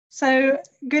So,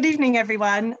 good evening,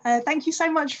 everyone. Thank you so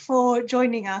much for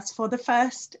joining us for the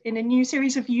first in a new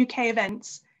series of UK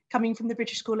events coming from the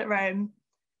British School at Rome.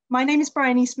 My name is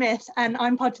Bryony Smith, and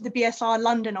I'm part of the BSR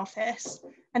London office.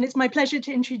 And it's my pleasure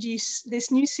to introduce this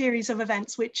new series of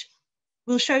events, which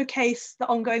will showcase the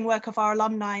ongoing work of our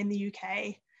alumni in the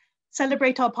UK,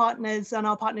 celebrate our partners and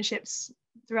our partnerships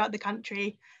throughout the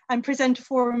country, and present a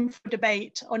forum for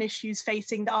debate on issues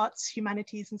facing the arts,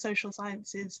 humanities, and social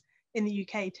sciences in the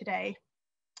UK today.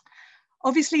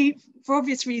 Obviously, for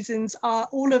obvious reasons,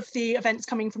 all of the events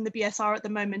coming from the BSR at the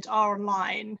moment are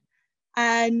online.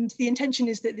 And the intention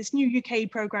is that this new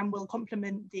UK programme will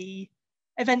complement the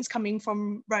events coming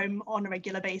from Rome on a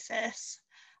regular basis.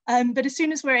 But as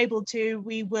soon as we're able to,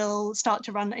 we will start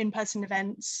to run in-person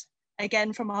events,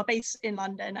 again from our base in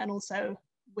London and also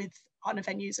with partner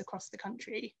venues across the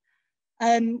country.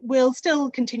 We'll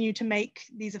still continue to make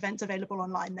these events available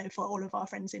online though for all of our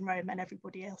friends in Rome and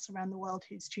everybody else around the world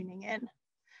who's tuning in.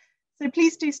 So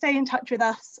please do stay in touch with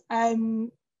us and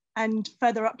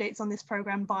further updates on this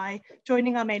programme by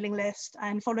joining our mailing list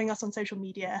and following us on social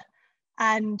media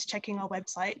and checking our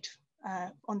website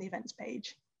on the events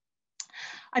page.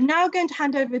 I'm now going to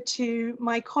hand over to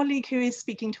my colleague who is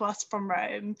speaking to us from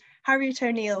Rome, Harriet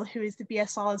O'Neill, who is the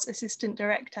BSR's Assistant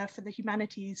Director for the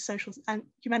Humanities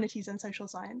and Social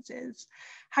Sciences.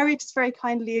 Harriet has very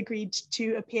kindly agreed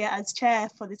to appear as chair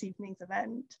for this evening's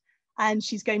event, and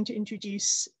she's going to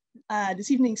introduce this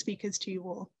evening's speakers to you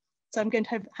all. So I'm going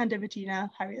to hand over to you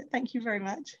now, Harriet. Thank you very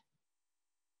much.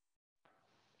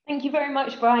 Thank you very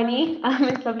much, Bryony.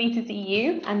 It's lovely to see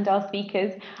you and our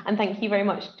speakers, and thank you very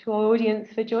much to our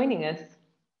audience for joining us.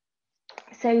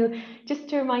 So just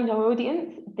to remind our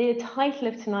audience, the title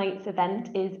of tonight's event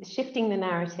is Shifting the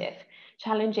Narrative,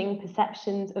 Challenging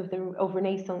Perceptions of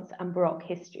Renaissance and Baroque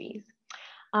Histories.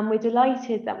 And we're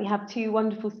delighted that we have two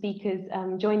wonderful speakers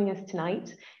joining us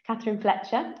tonight, Catherine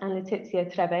Fletcher and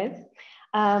Letizia Treves,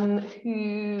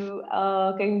 who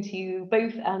are going to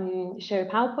both show a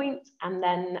PowerPoint and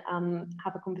then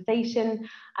have a conversation,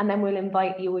 and then we'll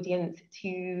invite the audience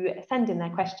to send in their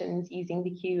questions using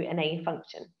the Q&A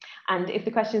function. And if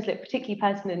the questions look particularly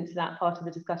pertinent to that part of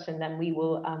the discussion, then we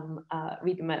will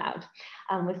read them aloud.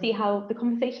 We'll see how the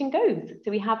conversation goes.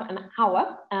 So we have an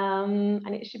hour,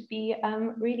 and it should be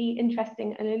really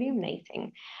interesting and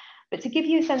illuminating. But to give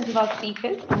you a sense of our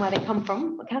speakers and where they come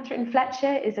from, Catherine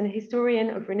Fletcher is an historian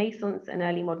of Renaissance and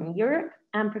early modern Europe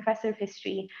and professor of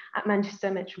history at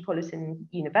Manchester Metropolitan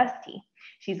University.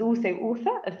 She's also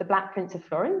author of The Black Prince of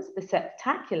Florence, The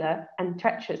Spectacular and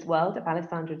Treacherous World of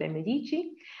Alessandro de'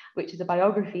 Medici, which is a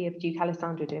biography of Duke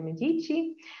Alessandro de'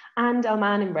 Medici, and Our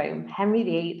Man in Rome, Henry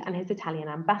VIII and his Italian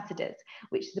ambassadors,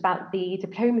 which is about the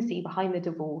diplomacy behind the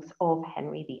divorce of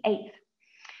Henry VIII.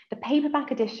 The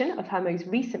paperback edition of her most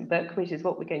recent book, which is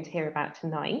what we're going to hear about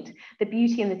tonight, The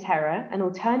Beauty and the Terror, An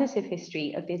Alternative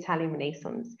History of the Italian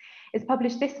Renaissance, is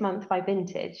published this month by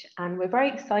Vintage, and we're very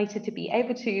excited to be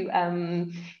able to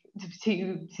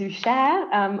share,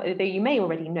 though you may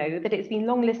already know, that it's been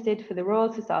longlisted for the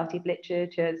Royal Society of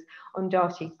Literature's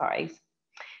Ondaatje Prize.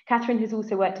 Catherine has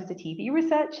also worked as a TV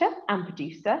researcher and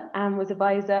producer and was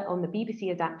advisor on the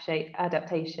BBC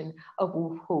adaptation of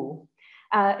Wolf Hall.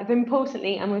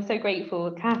 Importantly, and we're so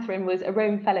grateful, Catherine was a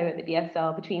Rome Fellow at the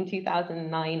BSR between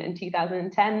 2009 and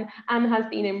 2010 and has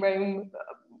been in Rome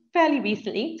fairly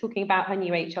recently talking about her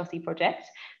new HRC project.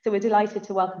 So we're delighted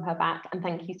to welcome her back and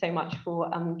thank you so much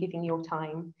for giving your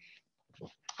time.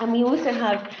 And we also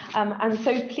have, I'm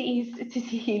so pleased to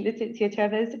see Letizia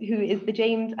Treves, who is the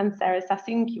James and Sarah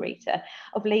Sassoon Curator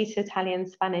of late Italian,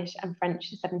 Spanish and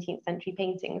French 17th century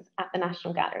paintings at the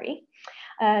National Gallery.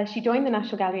 She joined the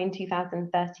National Gallery in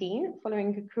 2013,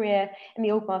 following a career in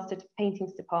the Old Master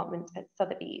Paintings Department at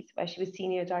Sotheby's, where she was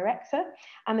Senior Director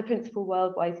and the Principal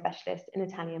Worldwide Specialist in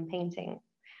Italian Painting.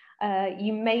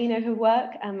 You may know her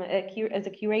work as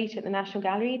a curator at the National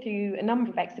Gallery through a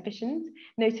number of exhibitions,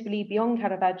 notably Beyond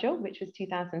Caravaggio, which was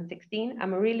 2016,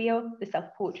 and Murillo, the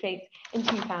Self-Portrait, in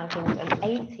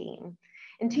 2018.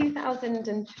 In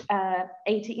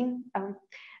 2018,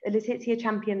 Letizia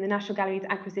championed the National Gallery's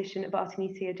acquisition of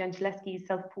Artemisia Gentileschi's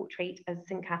self-portrait as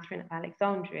St. Catherine of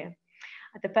Alexandria,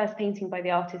 the first painting by the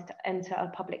artist to enter a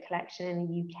public collection in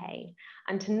the UK.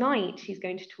 And tonight she's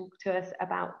going to talk to us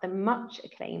about the much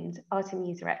acclaimed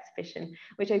Artemisia exhibition,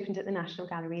 which opened at the National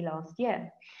Gallery last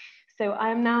year. So I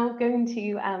am now going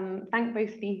to thank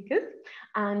both speakers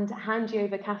and hand you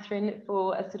over, Catherine,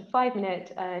 for a sort of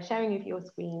 5-minute sharing of your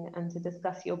screen and to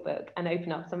discuss your book and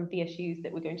open up some of the issues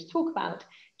that we're going to talk about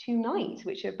tonight,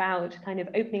 which are about kind of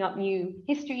opening up new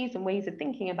histories and ways of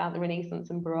thinking about the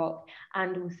Renaissance and Baroque,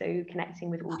 and also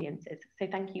connecting with audiences. So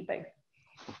thank you both.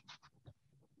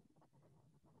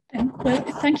 Well,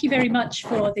 thank you very much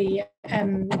for the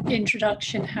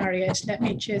introduction, Harriet. Let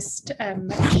me just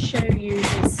show you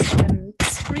this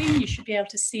screen. You should be able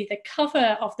to see the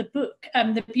cover of the book,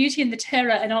 The Beauty and the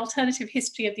Terror, an Alternative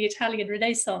History of the Italian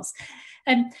Renaissance.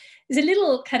 There's a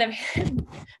little kind of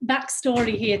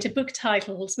backstory here to book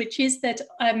titles, which is that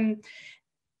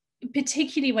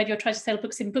particularly when you're trying to sell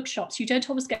books in bookshops, you don't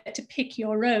always get to pick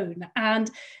your own. And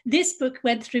this book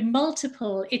went through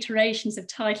multiple iterations of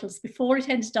titles before it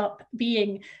ended up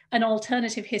being an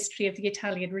alternative history of the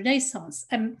Italian Renaissance.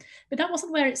 But that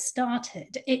wasn't where it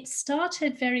started. It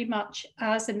started very much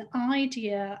as an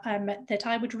idea that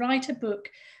I would write a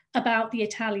book about the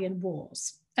Italian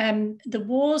wars. The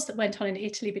wars that went on in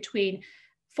Italy between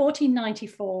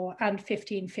 1494 and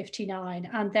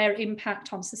 1559 and their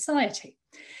impact on society.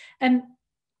 And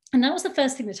that was the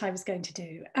first thing that I was going to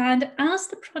do. And as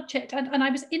the project, and I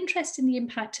was interested in the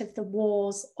impact of the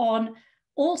wars on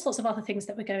all sorts of other things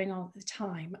that were going on at the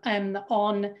time,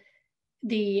 on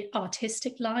the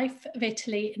artistic life of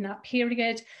Italy in that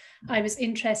period. I was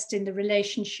interested in the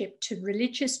relationship to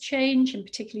religious change, and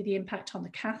particularly the impact on the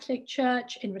Catholic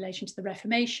Church in relation to the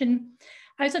Reformation.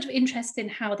 I was sort of interested in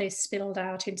how they spilled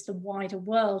out into the wider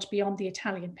world beyond the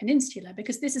Italian peninsula,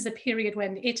 because this is a period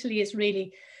when Italy is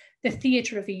really the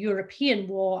theatre of a European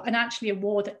war, and actually a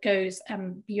war that goes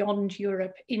beyond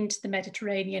Europe into the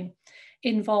Mediterranean,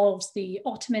 involves the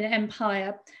Ottoman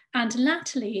Empire, and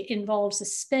latterly involves a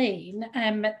Spain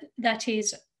that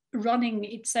is running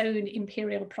its own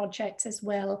imperial projects as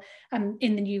well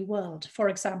in the New World, for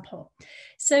example.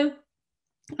 So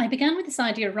I began with this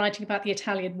idea of writing about the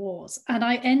Italian wars, and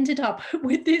I ended up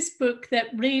with this book that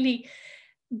really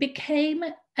became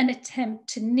an attempt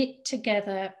to knit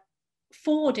together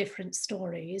 4 different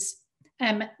stories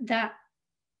that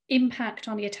impact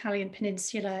on the Italian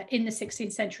peninsula in the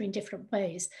 16th century in different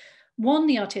ways. 1,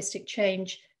 the artistic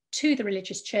change, 2, the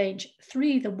religious change,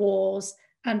 3, the wars,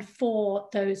 and 4,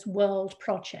 those world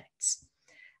projects.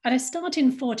 And I start in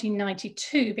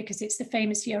 1492 because it's the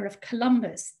famous year of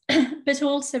Columbus, but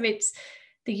also it's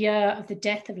the year of the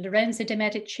death of Lorenzo de'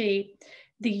 Medici,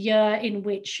 the year in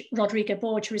which Rodrigo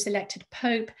Borgia is elected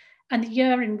Pope, and the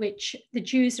year in which the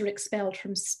Jews are expelled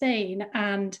from Spain.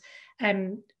 And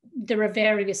there are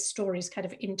various stories kind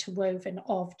of interwoven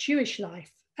of Jewish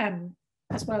life,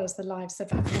 as well as the lives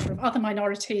of a number of other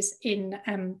minorities in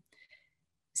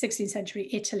 16th century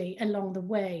Italy along the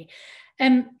way.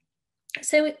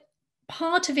 So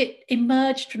part of it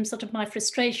emerged from sort of my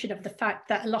frustration of the fact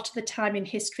that a lot of the time in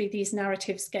history, these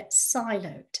narratives get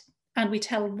siloed, and we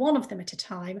tell one of them at a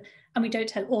time, and we don't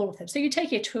tell all of them. So you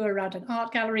take a tour around an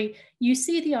art gallery, you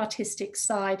see the artistic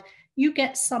side, you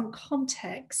get some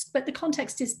context, but the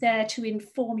context is there to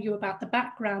inform you about the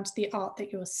background to the art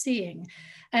that you're seeing.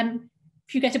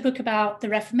 If you get a book about the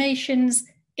Reformations,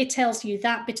 it tells you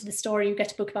that bit of the story. You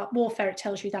get a book about warfare, it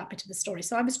tells you that bit of the story.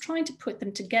 So I was trying to put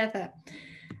them together.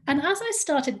 And as I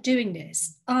started doing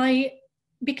this, I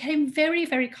became very,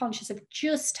 very conscious of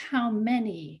just how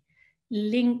many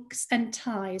links and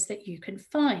ties that you can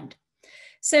find.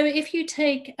 So if you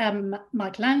take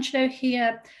Michelangelo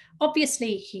here,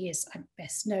 obviously he is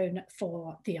best known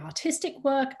for the artistic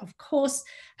work, of course,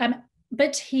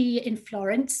 but he in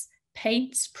Florence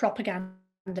paints propaganda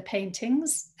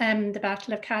paintings, the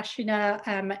Battle of Cascina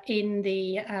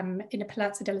in a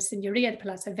Palazzo della Signoria, the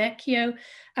Palazzo Vecchio,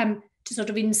 to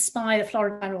sort of inspire the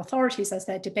Florentine authorities as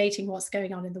they're debating what's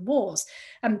going on in the wars.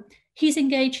 He's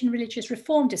engaged in religious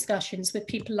reform discussions with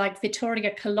people like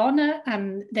Vittoria Colonna.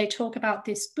 They talk about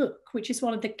this book, which is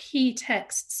one of the key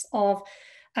texts of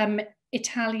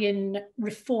Italian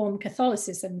Reform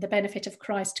Catholicism, The Benefit of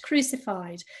Christ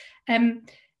Crucified.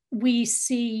 We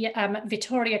see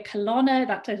Vittoria Colonna,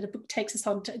 that the book takes us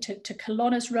on to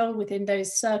Colonna's role within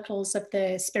those circles of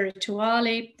the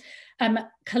spirituale.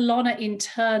 Colonna in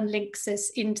turn links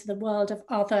us into the world of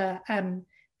other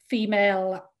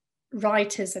female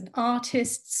writers and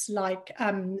artists like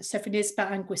Sofonisba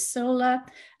Anguissola.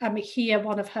 Here,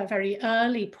 one of her very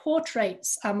early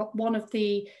portraits, one of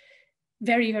the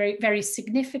very, very, very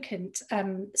significant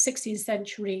 16th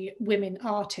century women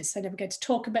artists. And I'm going to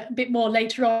talk a bit more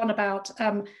later on about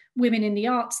women in the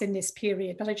arts in this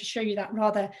period, but I just show you that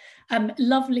rather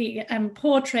lovely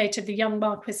portrait of the young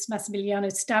Marquis Massimiliano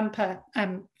Stampa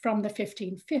from the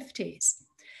 1550s.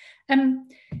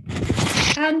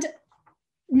 And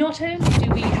not only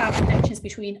do we have connections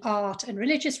between art and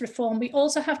religious reform, we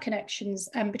also have connections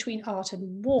between art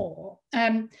and war.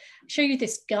 I'll show you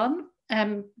this gun.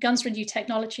 Guns are a new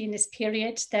technology in this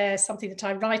period. They're something that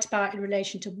I write about in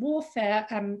relation to warfare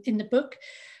in the book.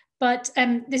 But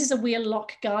this is a wheel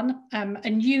lock gun, a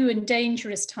new and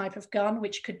dangerous type of gun,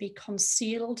 which could be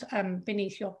concealed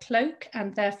beneath your cloak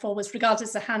and therefore was regarded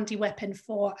as a handy weapon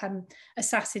for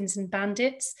assassins and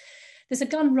bandits. There's a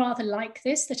gun rather like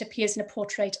this that appears in a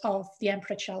portrait of the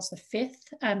Emperor Charles V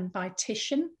by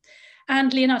Titian.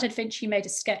 And Leonardo da Vinci made a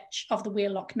sketch of the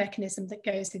wheel lock mechanism that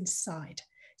goes inside.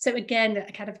 So again,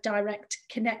 a kind of direct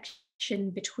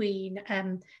connection between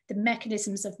the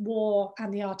mechanisms of war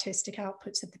and the artistic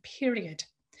outputs of the period.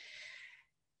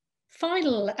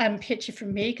 Final picture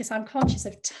from me, because I'm conscious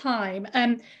of time.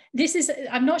 This is,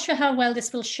 I'm not sure how well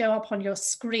this will show up on your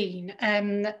screen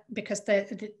because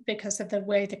of the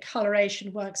way the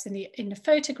coloration works in the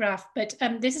photograph, but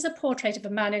this is a portrait of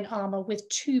a man in armor with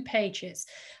 2 pages,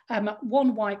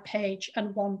 one white page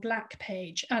and one black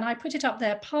page. And I put it up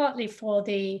there partly for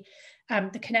the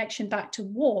connection back to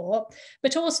war,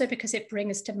 but also because it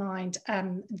brings to mind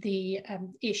the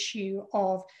issue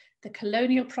of the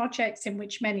colonial projects in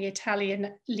which many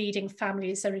Italian leading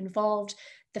families are involved,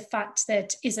 the fact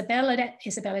that Isabella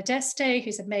d'Este,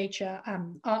 who's a major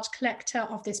art collector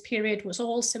of this period, was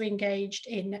also engaged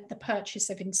in the purchase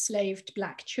of enslaved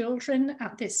Black children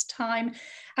at this time,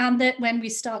 and that when we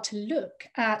start to look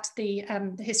at the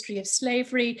history of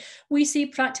slavery, we see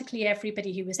practically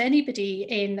everybody who was anybody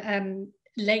in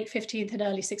late 15th and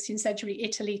early 16th century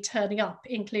Italy turning up,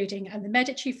 including the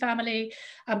Medici family,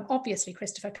 obviously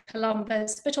Christopher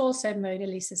Columbus, but also Mona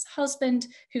Lisa's husband,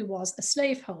 who was a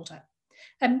slaveholder.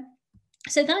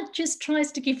 So that just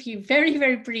tries to give you very,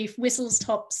 very brief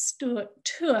whistle-stop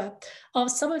tour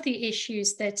of some of the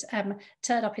issues that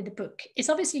turn up in the book. It's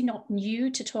obviously not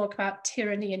new to talk about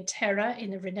tyranny and terror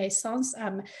in the Renaissance.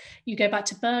 You go back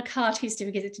to Burckhardt, he's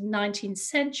doing it in the 19th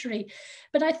century.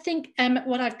 But I think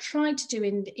what I've tried to do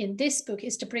in this book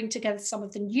is to bring together some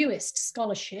of the newest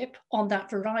scholarship on that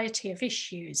variety of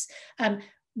issues,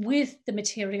 with the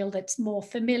material that's more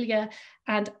familiar,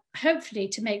 and hopefully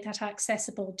to make that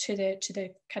accessible to the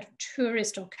kind of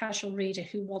tourist or casual reader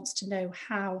who wants to know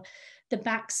how the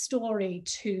backstory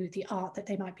to the art that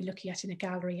they might be looking at in a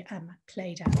gallery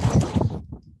played out.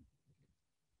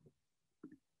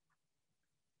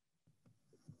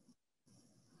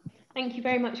 Thank you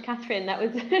very much, Catherine. That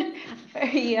was a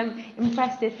very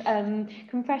impressive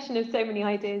compression of so many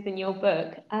ideas in your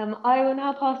book. I will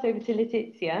now pass over to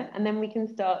Letizia, and then we can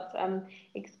start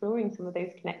exploring some of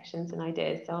those connections and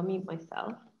ideas. So I'll mute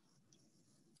myself.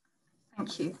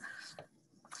 Thank you.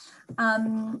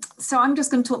 So I'm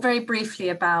just going to talk very briefly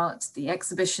about the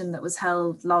exhibition that was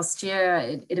held last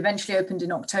year. It eventually opened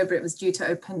in October. It was due to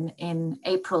open in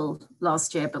April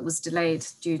last year, but was delayed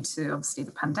due to obviously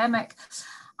the pandemic.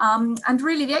 And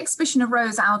really the exhibition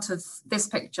arose out of this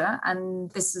picture, and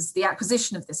this is the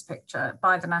acquisition of this picture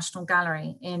by the National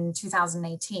Gallery in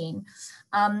 2018.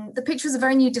 The picture is a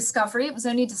very new discovery. It was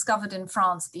only discovered in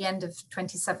France at the end of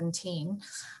 2017.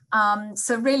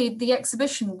 So really the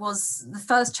exhibition was the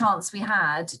first chance we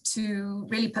had to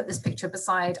really put this picture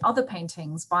beside other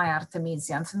paintings by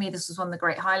Artemisia. And for me, this was one of the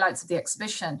great highlights of the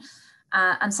exhibition,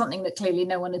 and something that clearly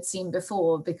no one had seen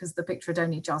before because the picture had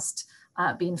only just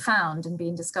been found and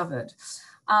been discovered.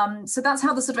 So that's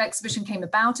how the sort of exhibition came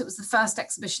about. It was the first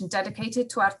exhibition dedicated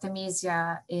to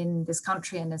Artemisia in this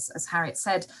country. And as Harriet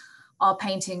said, our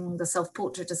painting, the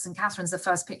self-portrait of St. Catherine's, the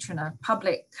first picture in a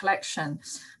public collection.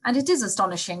 And it is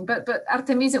astonishing, but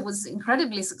Artemisia was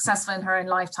incredibly successful in her own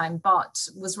lifetime, but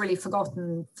was really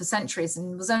forgotten for centuries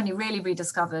and was only really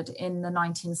rediscovered in the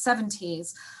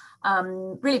 1970s,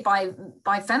 really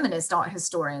by feminist art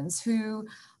historians who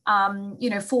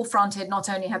forefronted not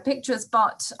only her pictures,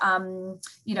 but,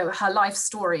 her life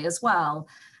story as well.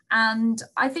 And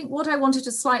I think what I wanted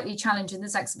to slightly challenge in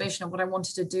this exhibition, and what I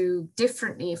wanted to do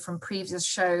differently from previous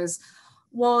shows,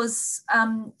 was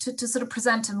to sort of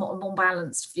present a more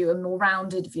balanced view, a more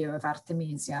rounded view of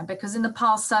Artemisia, because in the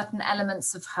past, certain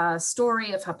elements of her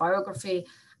story, of her biography,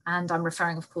 and I'm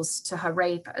referring, of course, to her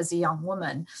rape as a young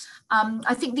woman.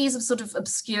 I think these have sort of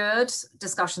obscured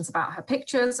discussions about her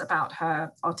pictures, about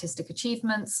her artistic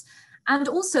achievements, and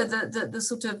also the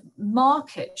sort of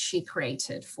market she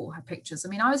created for her pictures. I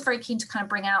mean, I was very keen to kind of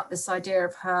bring out this idea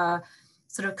of her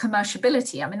sort of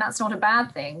commerciability. I mean, that's not a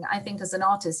bad thing. I think as an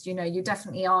artist, you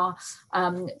definitely are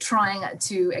trying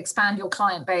to expand your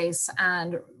client base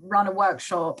and run a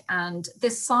workshop. And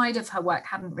this side of her work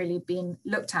hadn't really been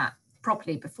looked at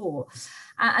properly before.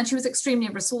 And she was extremely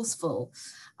resourceful.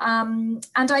 And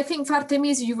I think for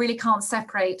Artemisia, you really can't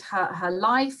separate her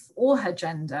life or her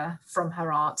gender from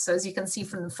her art. So as you can see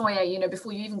from the foyer, you know,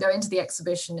 before you even go into the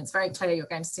exhibition, it's very clear you're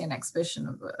going to see an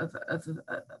exhibition of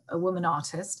a woman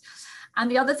artist. And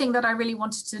the other thing that I really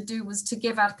wanted to do was to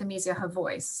give Artemisia her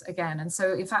voice again. And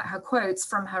so in fact, her quotes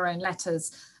from her own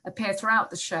letters appear throughout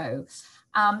the show.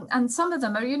 And some of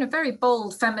them are, you know, very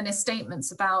bold feminist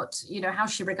statements about, you know, how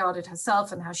she regarded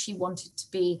herself and how she wanted to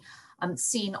be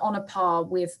seen on a par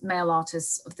with male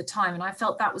artists of the time. And I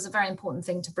felt that was a very important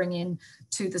thing to bring in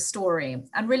to the story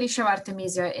and really show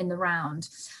Artemisia in the round.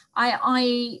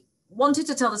 I wanted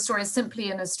to tell the story as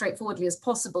simply and as straightforwardly as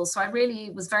possible. So I really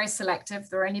was very selective.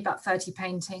 There were only about 30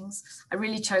 paintings. I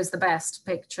really chose the best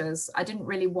pictures. I didn't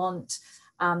really want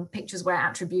pictures where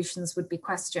attributions would be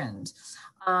questioned.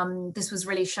 This was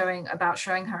really showing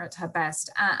her at her best.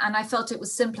 And I felt it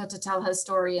was simpler to tell her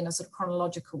story in a sort of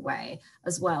chronological way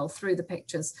as well through the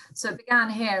pictures. So it began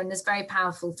here in this very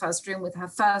powerful first room with her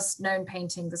first known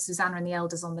painting, the Susanna and the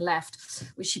Elders on the left,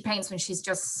 which she paints when she's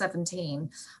just 17.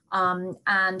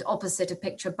 And opposite a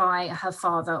picture by her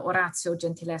father, Orazio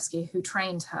Gentileschi, who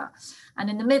trained her.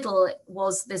 And in the middle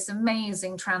was this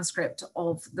amazing transcript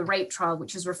of the rape trial,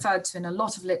 which is referred to in a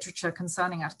lot of literature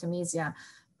concerning Artemisia,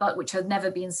 but which had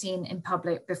never been seen in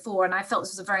public before. And I felt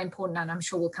this was a very important, and I'm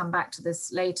sure we'll come back to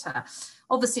this later.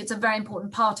 Obviously, it's a very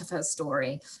important part of her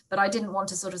story, but I didn't want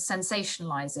to sort of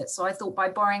sensationalize it. So I thought by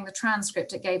borrowing the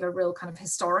transcript, it gave a real kind of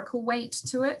historical weight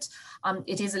to it.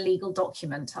 It is a legal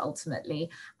document,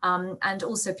 ultimately. And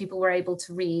also people were able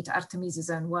to read Artemisia's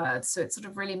own words. So it sort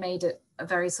of really made it a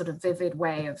very sort of vivid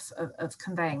way of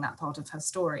conveying that part of her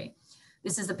story.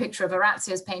 This is a picture of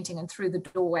Orazio's painting, and through the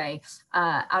doorway,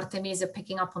 Artemisia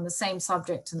picking up on the same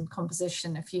subject and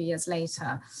composition a few years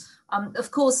later. Of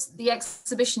course, the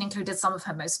exhibition included some of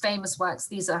her most famous works.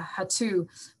 These are her two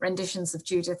renditions of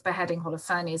Judith beheading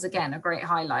Holofernes, again, a great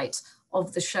highlight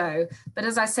of the show. But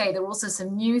as I say, there were also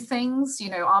some new things,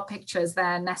 you know, our pictures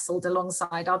there nestled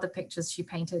alongside other pictures she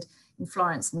painted in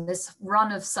Florence. And this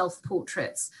run of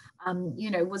self-portraits, you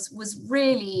know, was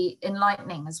really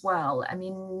enlightening as well. I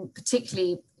mean,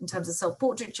 particularly in terms of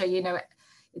self-portraiture, you know,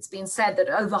 it's been said that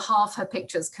over half her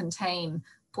pictures contain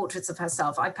portraits of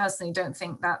herself. I personally don't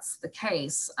think that's the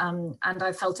case. And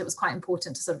I felt it was quite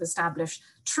important to sort of establish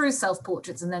true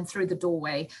self-portraits. And then through the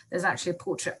doorway, there's actually a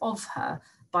portrait of her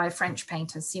by a French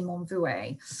painter, Simon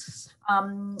Vouet.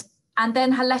 And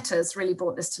then her letters really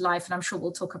brought this to life, and I'm sure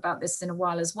we'll talk about this in a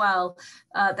while as well.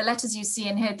 The letters you see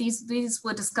in here, these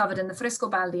were discovered in the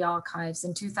Frescobaldi archives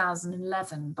in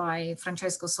 2011 by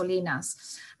Francesco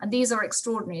Solinas. And these are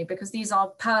extraordinary because these are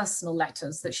personal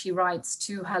letters that she writes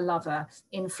to her lover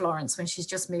in Florence when she's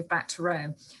just moved back to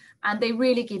Rome. And they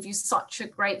really give you such a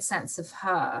great sense of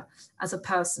her as a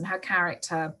person, her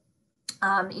character.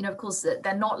 You know, of course,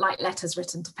 they're not like letters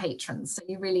written to patrons. So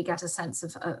you really get a sense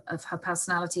of her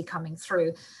personality coming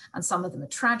through. And some of them are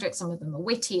tragic, some of them are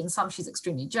witty, and some she's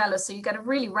extremely jealous. So you get a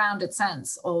really rounded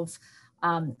sense of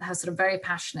her sort of very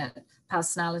passionate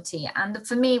personality. And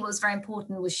for me, what was very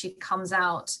important was she comes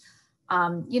out,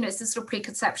 you know, it's this sort of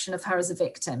preconception of her as a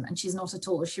victim, and she's not at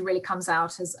all. She really comes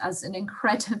out as an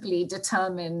incredibly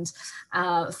determined,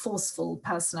 forceful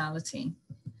personality.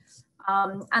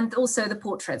 And also the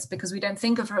portraits, because we don't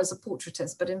think of her as a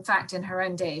portraitist, but in fact, in her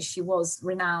own days, she was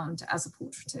renowned as a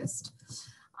portraitist.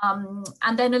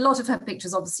 And then a lot of her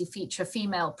pictures obviously feature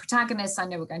female protagonists. I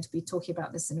know we're going to be talking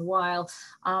about this in a while,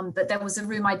 but there was a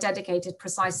room I dedicated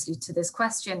precisely to this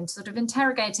question, sort of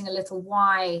interrogating a little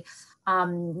why,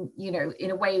 you know,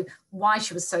 in a way, why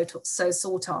she was so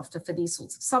sought after for these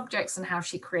sorts of subjects and how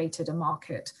she created a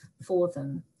market for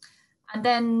them. And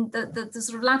then the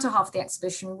sort of latter half of the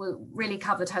exhibition really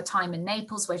covered her time in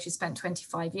Naples, where she spent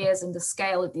 25 years, and the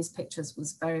scale of these pictures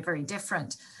was very, very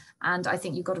different. And I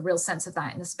think you got a real sense of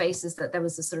that in the spaces, that there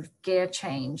was a sort of gear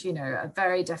change, you know, a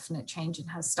very definite change in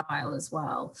her style as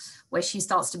well, where she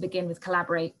starts to begin with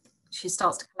she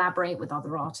starts to collaborate with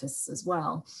other artists as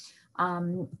well.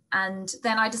 And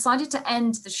then I decided to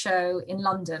end the show in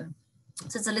London.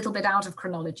 So it's a little bit out of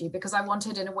chronology, because I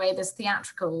wanted, in a way, this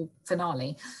theatrical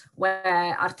finale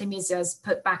where Artemisia is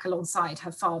put back alongside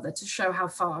her father to show how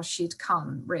far she'd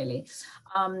come, really.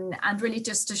 And really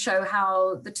just to show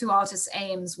how the two artists'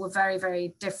 aims were very,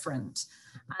 very different.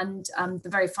 And the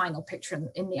very final picture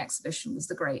in the exhibition was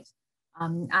the great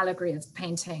allegory of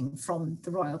painting from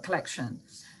the Royal Collection.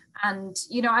 And,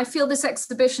 you know, I feel this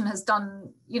exhibition has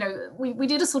done, you know, we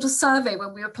did a sort of survey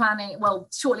when we were planning, well,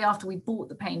 shortly after we bought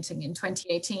the painting in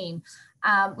 2018.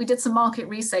 We did some market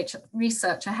research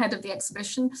ahead of the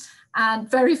exhibition, and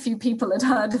very few people had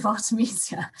heard of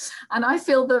Artemisia. And I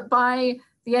feel that by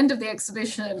the end of the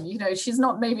exhibition, you know, she's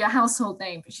not maybe a household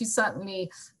name, but she's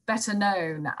certainly better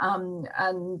known.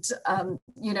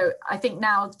 You know, I think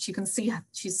now you can see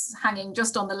she's hanging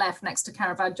just on the left next to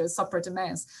Caravaggio's Sopra de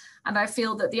Meis. And I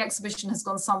feel that the exhibition has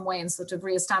gone some way in sort of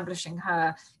re-establishing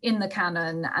her in the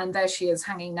canon. And there she is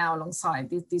hanging now alongside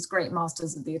these great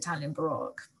masters of the Italian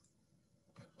Baroque.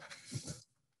 So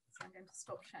I'm going to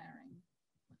stop sharing.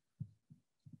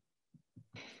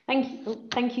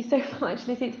 Thank you so much,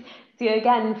 Letizia,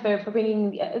 again for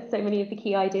bringing so many of the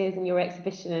key ideas in your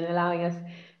exhibition and allowing us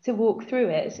to walk through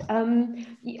it.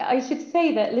 I should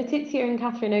say that Letizia and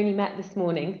Catherine only met this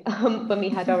morning when we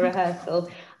had our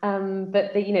rehearsal,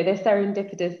 but you know, they're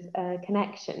serendipitous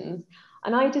connections.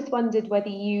 And I just wondered whether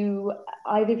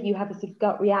either of you have a sort of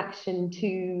gut reaction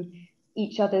to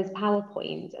each other's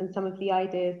PowerPoint and some of the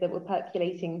ideas that were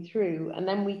percolating through, and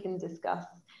then we can discuss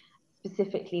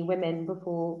specifically women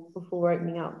before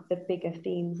opening up the bigger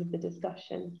themes of the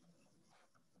discussion.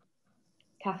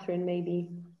 Catherine, maybe.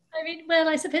 I mean, well,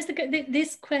 I suppose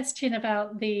this question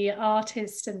about the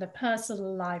artist and the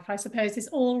personal life, I suppose, is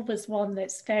always one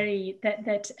that's very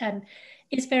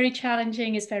is very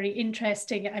challenging, is very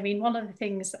interesting. I mean, one of the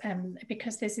things,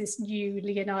 because there's this new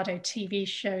Leonardo TV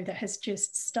show that has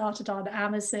just started on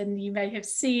Amazon, you may have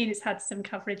seen, it's had some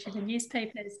coverage in the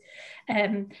newspapers.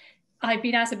 I've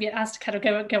been asked to kind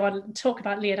of go on and talk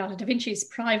about Leonardo da Vinci's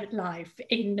private life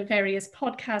in various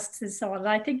podcasts and so on. And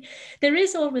I think there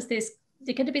is always there's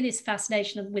going to be this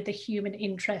fascination with the human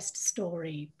interest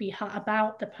story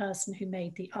about the person who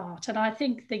made the art. And I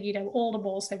think that, you know, all the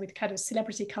more so with kind of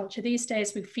celebrity culture these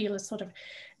days, we feel a sort of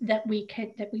that we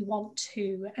want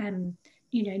to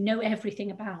you know everything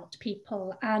about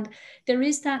people, and there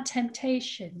is that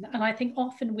temptation, and I think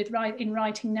often in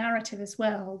writing narrative as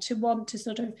well, to want to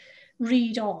sort of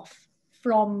read off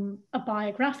from a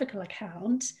biographical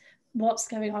account what's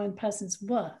going on in a person's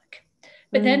work.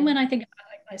 But then when I think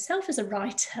about myself as a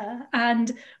writer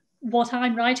and what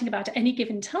I'm writing about at any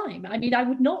given time, I mean, I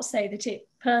would not say that it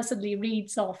personally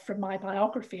reads off from my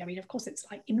biography. I mean, of course, it's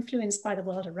like influenced by the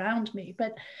world around me,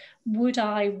 but would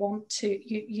I want to,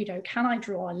 you know, can I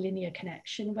draw a linear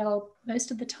connection? Well,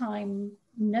 most of the time,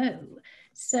 no.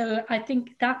 So I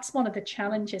think that's one of the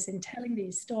challenges in telling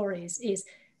these stories, is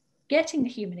getting the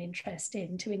human interest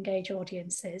in to engage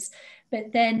audiences,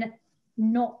 but then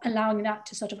not allowing that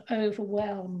to sort of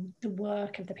overwhelm the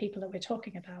work of the people that we're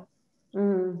talking about.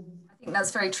 I think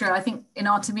that's very true. I think in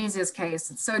Artemisia's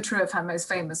case, it's so true of her most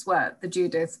famous work, the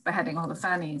Judith beheading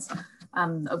Holofernes,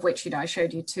 of which, you know, I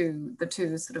showed you the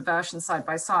two sort of versions side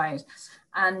by side.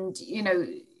 And, you know,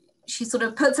 she sort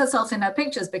of puts herself in her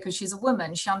pictures because she's a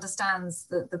woman. She understands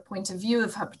the point of view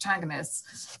of her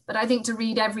protagonists. But I think to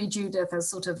read every Judith as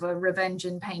sort of a revenge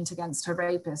in paint against her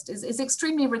rapist is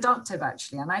extremely reductive,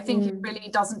 actually. And I think it really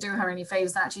doesn't do her any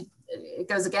favors. Actually, it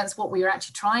goes against what we were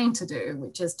actually trying to do,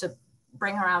 which is to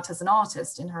bring her out as an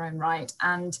artist in her own right.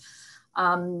 And,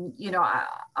 you know,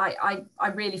 I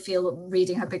really feel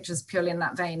reading her pictures purely in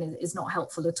that vein is not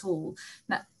helpful at all.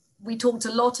 Now, we talked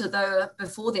a lot, though,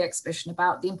 before the exhibition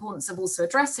about the importance of also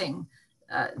addressing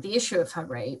the issue of her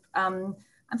rape. And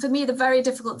for me, the very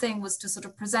difficult thing was to sort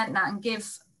of present that and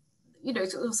give, you know,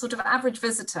 sort of average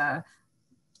visitor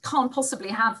can't possibly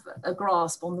have a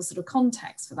grasp on the sort of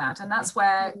context for that. And that's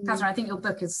where, Catherine, I think your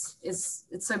book it's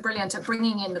so brilliant at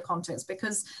bringing in the context,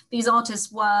 because these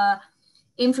artists were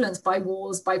influenced by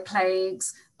wars, by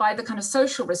plagues, by the kind of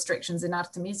social restrictions in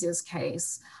Artemisia's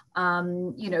case.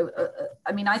 You know,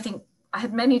 I mean, I think I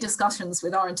had many discussions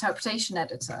with our interpretation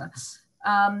editor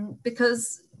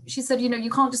because she said, you know,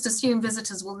 you can't just assume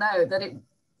visitors will know that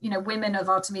you know, women of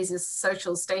Artemisia's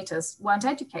social status weren't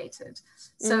educated.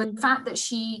 So the fact that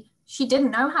she didn't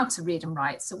know how to read and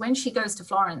write. So when she goes to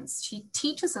Florence, she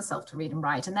teaches herself to read and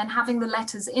write, and then having the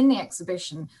letters in the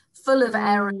exhibition full of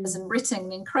errors and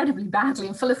written incredibly badly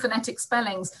and full of phonetic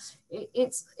spellings,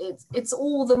 it's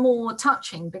all the more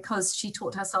touching because she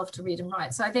taught herself to read and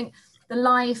write. So I think the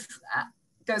life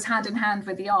goes hand in hand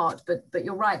with the art, but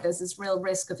you're right, there's this real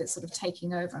risk of it sort of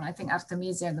taking over. And I think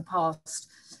Artemisia in the past,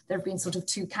 there have been sort of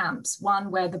two camps,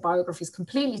 one where the biography is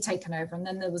completely taken over, and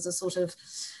then there was a sort of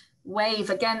wave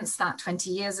against that 20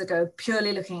 years ago,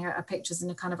 purely looking at her pictures in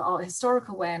a kind of art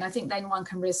historical way. And I think then one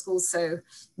can risk also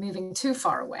moving too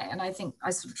far away. And I think I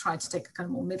sort of tried to take a kind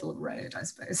of more middle road, I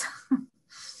suppose.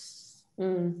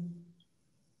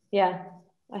 Yeah,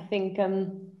 I think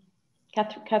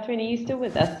Catherine, are you still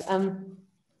with us?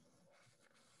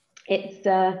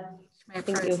 I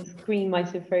think your screen might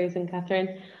have frozen,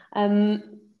 Catherine.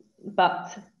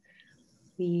 But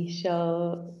we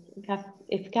shall,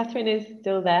 if Catherine is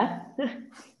still there,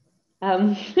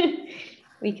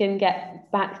 we can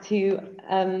get back to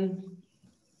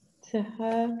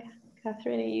her.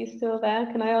 Catherine, are you still there?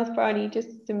 Can I ask Bryony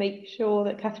just to make sure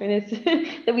that Catherine is,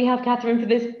 that we have Catherine for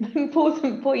this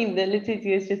important point that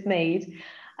Letizia has just made,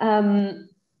 that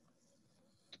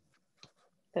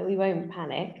we won't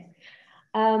panic.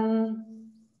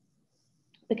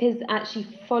 Because actually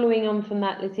following on from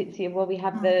that, Letizia, well, we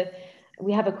have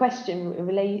a question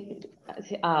related,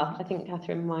 I think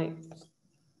Catherine might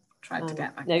tried to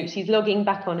get back. No, she's logging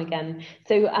back on again.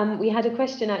 So we had a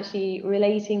question actually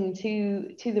relating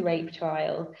to the rape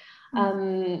trial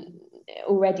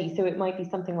already. So it might be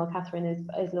something while Catherine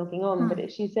is logging on. But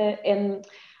if she's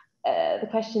the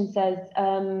question says,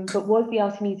 but was the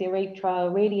Artemisia rape trial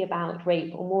really about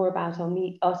rape, or more about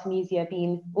Artemisia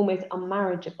being almost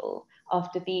unmarriageable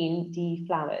after being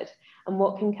deflowered? And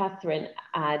what can Catherine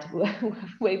add?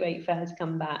 wait for her to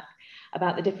come back,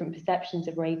 about the different perceptions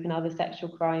of rape and other sexual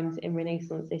crimes in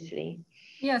Renaissance Italy?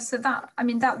 Yeah, so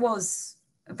that was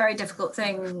a very difficult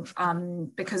thing,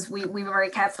 because we were very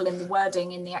careful in the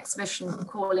wording in the exhibition,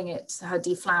 calling it her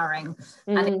deflowering,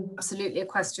 and it's absolutely a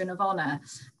question of honour.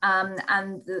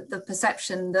 And the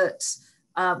perception that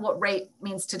what rape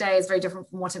means today is very different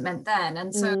from what it meant then.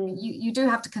 And so you do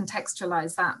have to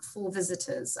contextualise that for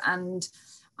visitors. And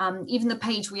even the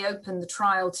page we opened the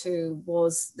trial to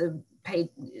was the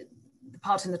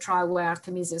part in the trial where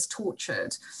Artemisia is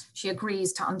tortured. She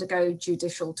agrees to undergo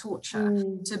judicial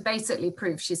torture to basically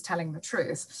prove she's telling the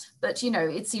truth. But, you know,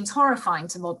 it seems horrifying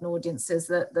to modern audiences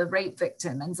that the rape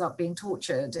victim ends up being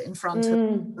tortured in front of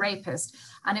a rapist.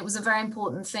 And it was a very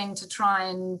important thing to try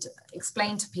and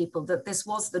explain to people that this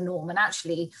was the norm. And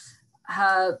actually,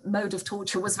 her mode of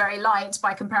torture was very light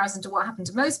by comparison to what happened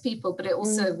to most people, but it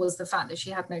also was the fact that she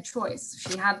had no choice.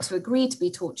 She had to agree to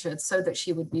be tortured so that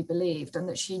she would be believed, and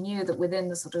that she knew that within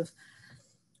the sort of,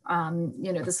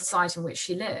 you know, the society in which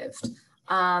she lived,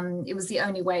 it was the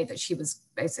only way that she was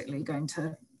basically going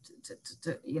to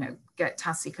you know, get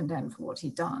tacitly condemned for what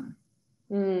he'd done.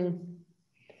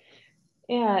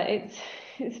 Yeah,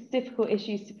 it's difficult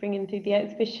issues to bring into the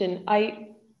exhibition. I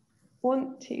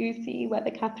want to see whether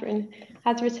Catherine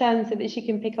has returned so that she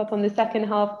can pick up on the second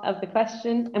half of the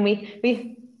question. And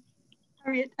we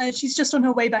Harriet, she's just on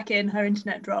her way back in. Her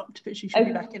internet dropped, but she should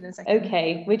be back in a second.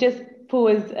 Okay, we just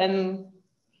pause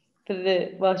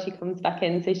while she comes back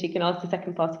in so she can ask the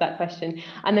second part of that question,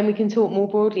 and then we can talk more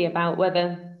broadly about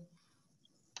whether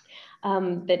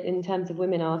that in terms of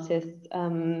women artists,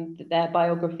 that their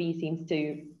biography seems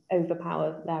to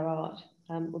overpower their art,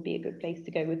 would be a good place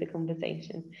to go with the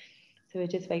conversation. So we'll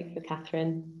just wait for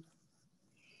Catherine.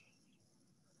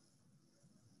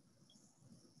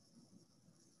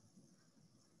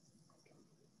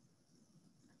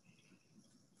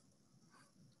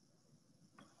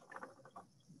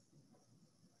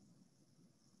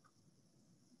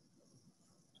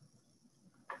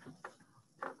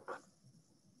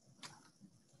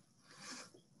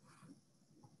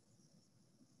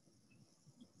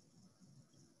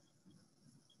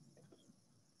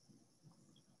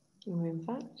 Or in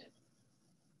fact,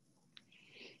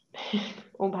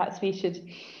 or perhaps we should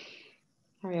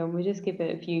carry on. We'll just give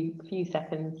it a few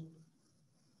seconds.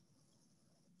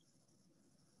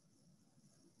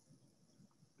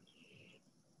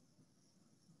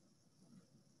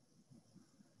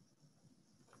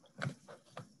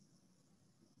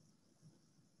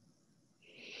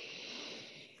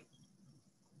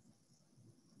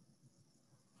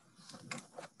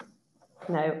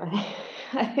 No,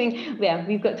 I think, yeah,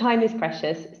 we've got time is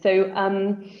precious. So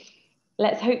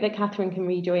let's hope that Catherine can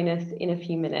rejoin us in a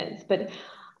few minutes. But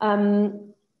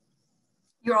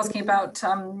you're asking about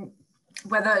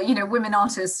whether, you know, women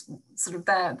artists, sort of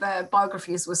their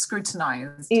biographies were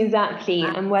scrutinised. Exactly,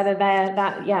 and whether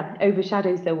that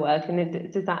overshadows their work,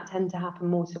 and does that tend to happen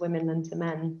more to women than to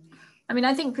men? I mean,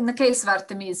 I think in the case of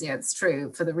Artemisia, it's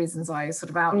true for the reasons I sort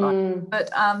of outlined. But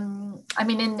I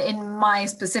mean, in my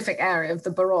specific area of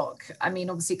the Baroque, I mean,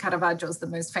 obviously Caravaggio is the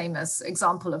most famous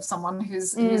example of someone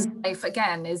whose life,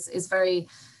 again, has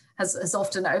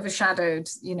often overshadowed,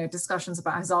 you know, discussions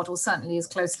about his art, or certainly is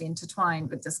closely intertwined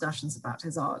with discussions about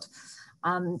his art.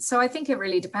 So I think it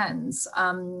really depends.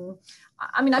 I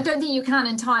mean, I don't think you can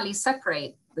entirely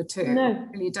separate the two. No. I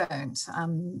really don't.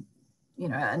 You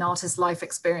know, an artist's life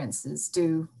experiences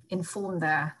do inform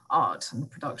their art and the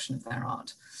production of their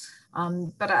art.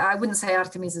 But I wouldn't say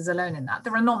Artemisia is alone in that.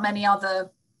 There are not many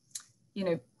other, you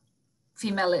know,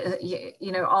 female,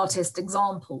 artist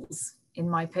examples in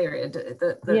my period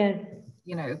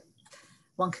that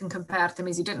one can compare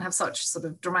Artemisia, who didn't have such sort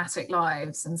of dramatic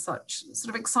lives and such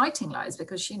sort of exciting lives,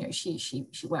 because she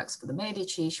works for the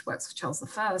Medici, she works for Charles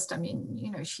I. I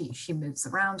mean, she moves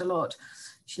around a lot,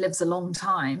 she lives a long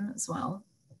time as well.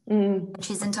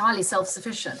 She's entirely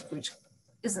self-sufficient, which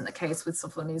isn't the case with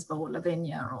Sophonisba or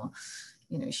Lavinia, or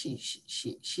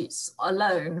she's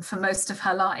alone for most of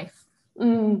her life.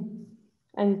 And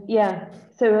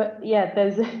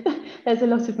there's there's a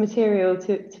lot of material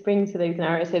to bring to those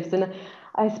narratives, and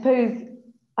I suppose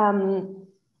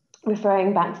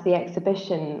referring back to the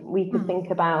exhibition, we could think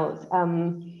about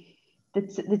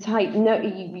the type. No,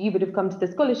 you would have come to the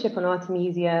scholarship on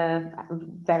Artemisia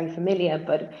very familiar,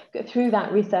 but through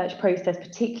that research process,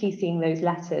 particularly seeing those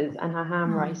letters and her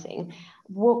handwriting,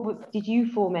 what did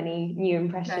you form any new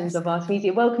impressions of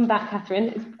Artemisia? Welcome back, Catherine.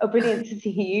 It's brilliant to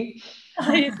see you.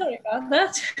 Sorry about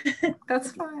that.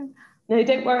 That's fine. No,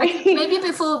 don't worry.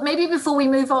 Maybe before we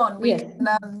move on,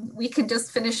 we can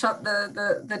just finish up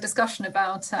the discussion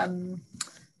about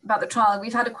the trial.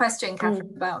 We've had a question,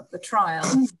 Catherine, about the trial.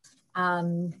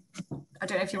 I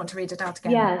don't know if you want to read it out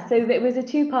again. Yeah, so it was a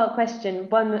two-part question.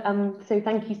 One, so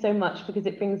thank you so much, because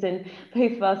it brings in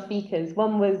both of our speakers.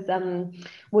 One was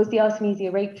the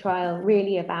Artemisia rape trial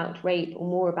really about rape, or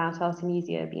more about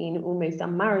Artemisia being almost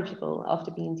unmarriageable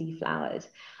after being deflowered?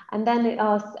 And then it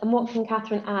asks, and what can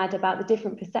Catherine add about the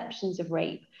different perceptions of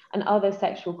rape and other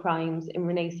sexual crimes in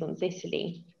Renaissance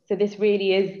Italy? So this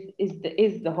really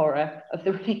is the horror of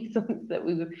the Renaissance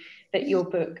that your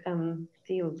book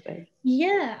deals with.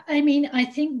 Yeah, I mean, I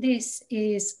think this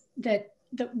is that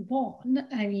one,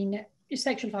 I mean,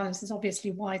 sexual violence is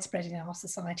obviously widespread in our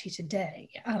society today,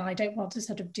 and I don't want to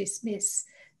sort of dismiss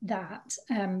that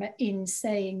in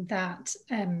saying that,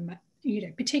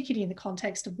 particularly in the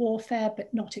context of warfare,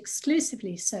 but not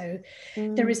exclusively so,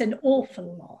 there is an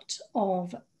awful lot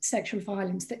of sexual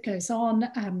violence that goes on.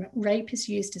 Rape is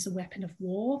used as a weapon of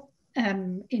war.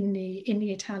 In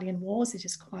the Italian wars, it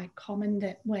is quite common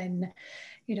that when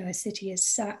a city is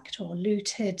sacked or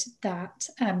looted, that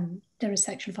there is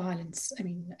sexual violence, I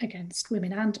mean, against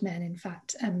women and men, in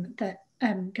fact,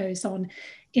 that goes on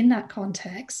in that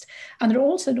context. And there are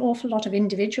also an awful lot of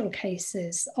individual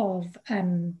cases of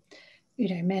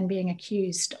men being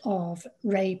accused of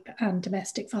rape and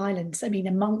domestic violence. I mean,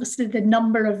 amongst the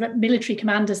number of military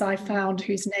commanders I found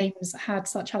whose names had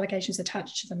such allegations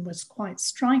attached to them was quite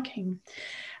striking.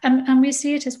 And we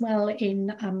see it as well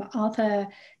in other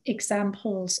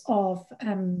examples of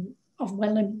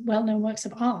well-known works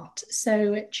of art.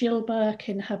 So Jill Burke,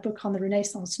 in her book on the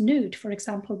Renaissance nude, for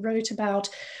example, wrote about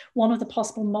one of the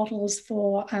possible models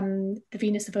for the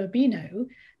Venus of Urbino,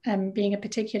 being a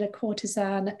particular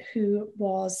courtesan who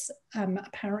was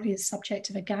apparently the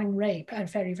subject of a gang rape, a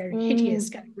very, very hideous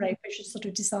gang rape, which is sort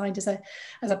of designed as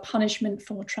a punishment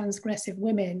for transgressive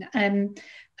women,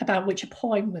 about which a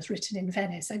poem was written in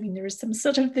Venice. I mean, there is some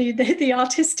sort of the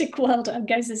artistic world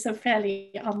goes to some fairly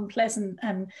unpleasant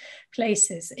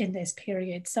places in this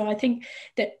period. So I think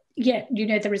that,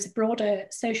 there is a broader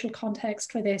social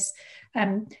context for this.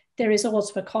 There is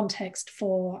also a context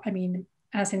for, I mean,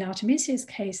 as in Artemisia's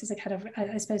case, as a kind of,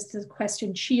 I suppose, the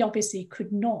question, she obviously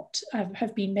could not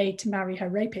have been made to marry her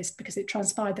rapist because it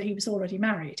transpired that he was already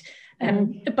married.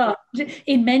 But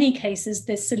in many cases,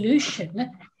 the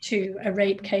solution to a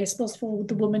rape case was for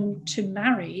the woman to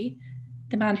marry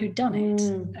the man who'd done it,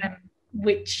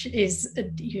 which is,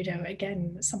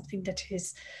 again, something that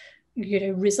is,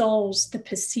 resolves the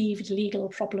perceived legal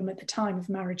problem at the time of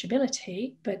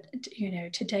marriageability, but,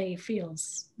 today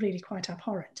feels really quite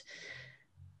abhorrent.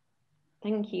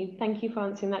 Thank you for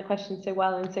answering that question so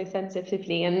well and so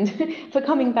sensitively, and for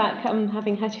coming back,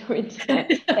 having had your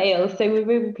internet fail. So we're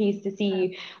really pleased to see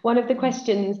you. One of the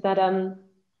questions that I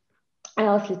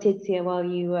asked Letizia while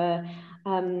you were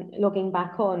logging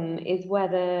back on is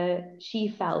whether she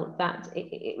felt that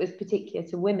it was particular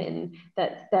to women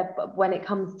that when it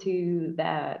comes to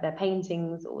their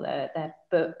paintings or their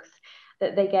books,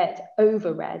 that they get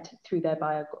overread through their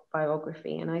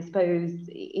biography. And I suppose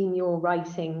in your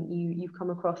writing, you've come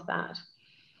across that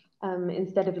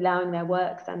instead of allowing their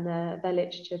works and their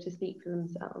literature to speak for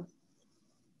themselves.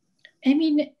 I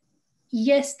mean,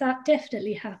 yes, that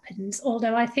definitely happens.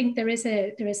 Although I think there is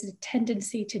a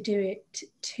tendency to do it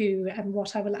to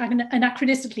what I will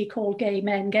anachronistically call gay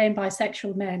men, gay and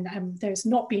bisexual men. Those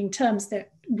not being terms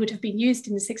that would have been used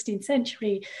in the 16th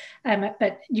century,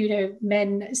 but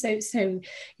men. So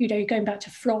going back to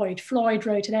Freud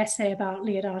wrote an essay about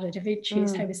Leonardo da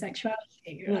Vinci's homosexuality.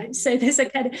 right? So there's a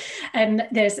kind of, and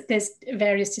there's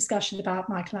various discussion about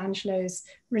Michelangelo's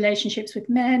relationships with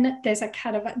men. There's a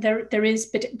kind of there is,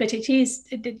 but it is,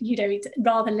 you know, it's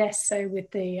rather less so with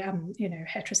the you know,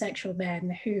 heterosexual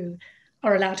men who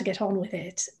are allowed to get on with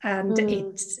it, and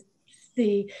it's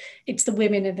the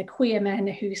women and the queer men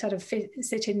who sort of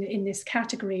sit in this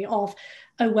category of,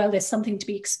 oh well, there's something to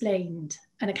be explained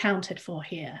and accounted for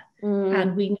here,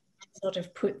 and we sort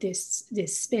of put this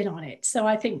spin on it. So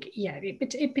I think, yeah,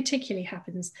 it particularly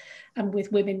happens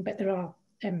with women, but there are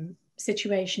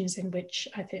situations in which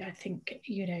I think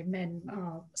you know, men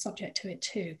are subject to it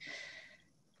too.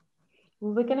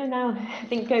 Well, we're going to now, I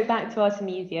think, go back to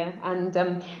Artemisia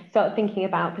and start thinking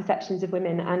about perceptions of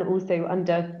women and also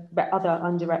other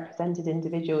underrepresented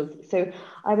individuals. So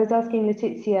I was asking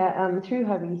Letizia, through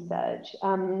her research,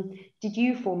 did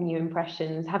you form new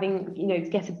impressions, having, you know, to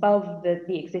get above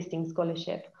the existing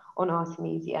scholarship on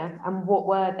Artemisia, and what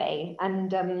were they?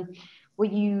 And were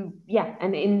you,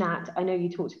 and in that, I know you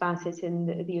talked about it in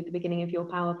the beginning of your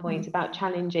PowerPoint about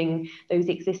challenging those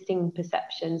existing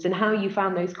perceptions and how you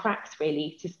found those cracks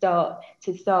really to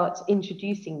start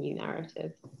introducing new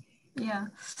narratives. Yeah,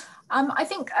 I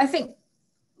think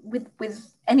with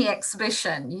any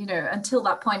exhibition, you know, until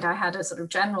that point I had a sort of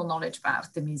general knowledge about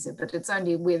Artemisia, but it's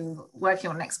only with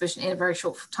working on an exhibition in a very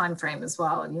short time frame as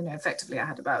well. You know, effectively I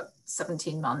had about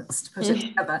 17 months to put it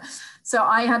together. So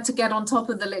I had to get on top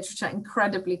of the literature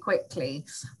incredibly quickly.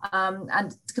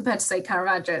 And compared to, say,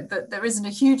 Caravaggio, there isn't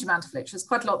a huge amount of literature. There's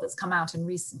quite a lot that's come out in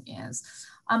recent years.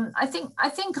 I think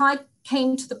I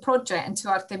came to the project and to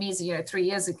Artemisia, you know, 3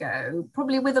 years ago,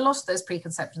 probably with a lot of those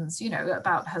preconceptions, you know,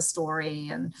 about her story.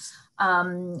 And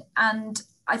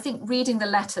I think reading the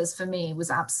letters for me was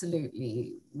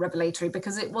absolutely revelatory,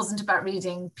 because it wasn't about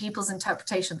reading people's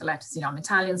interpretation of the letters. You know, I'm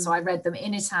Italian, so I read them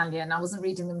in Italian. I wasn't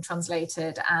reading them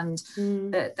translated, and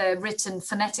they're written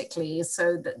phonetically,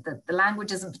 so that the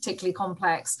language isn't particularly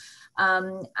complex.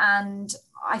 And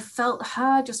I felt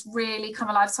her just really come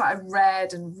alive. So I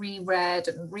read and reread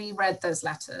those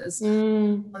letters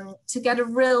to get a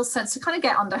real sense, to kind of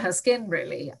get under her skin,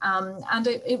 really. And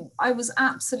I was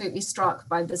absolutely struck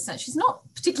by this sense. She's not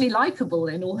particularly likable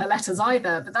in all her letters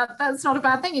either, but that's not a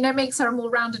bad thing. You know, it makes her a more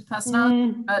rounded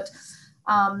personality. But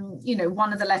you know,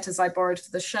 one of the letters I borrowed for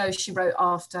the show, she wrote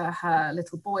after her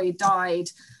little boy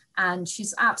died. And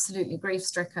she's absolutely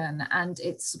grief-stricken, and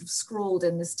it's sort of scrawled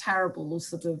in this terrible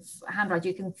sort of handwriting.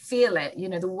 You can feel it, you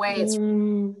know, the way it's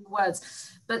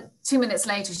words. But 2 minutes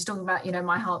later, she's talking about, you know,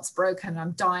 my heart's broken,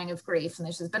 I'm dying of grief. And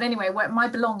then she says, but anyway, my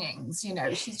belongings, you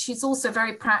know, she's also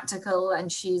very practical, and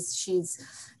she's,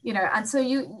 you know, and so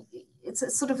it's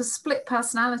a sort of a split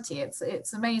personality.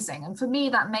 It's amazing. And for me,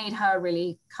 that made her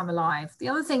really come alive. The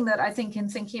other thing that I think, in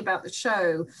thinking about the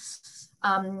show,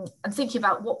 and thinking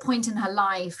about what point in her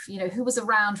life, you know, who was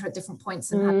around her at different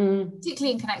points in her,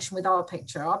 particularly in connection with our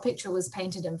picture. Our picture was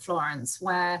painted in Florence,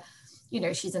 where, you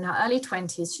know, she's in her early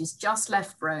 20s, she's just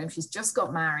left Rome, she's just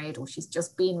got married, or she's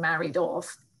just been married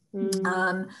off.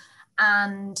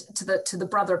 And to the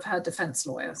brother of her defense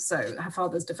lawyer, so her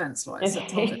father's defense lawyer. So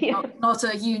it's not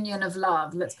a union of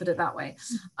love, let's put it that way.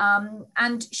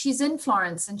 And she's in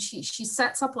Florence, and she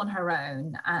sets up on her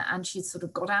own, and she's sort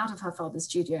of got out of her father's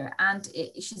studio, and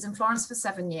she's in Florence for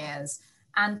 7 years,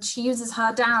 and she uses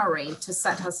her dowry to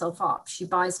set herself up. She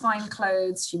buys fine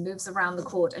clothes, she moves around the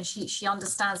court, and she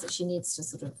understands that she needs to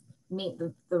sort of meet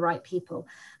the right people.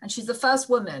 And she's the first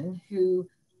woman who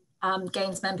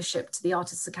gains membership to the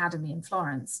Artists' Academy in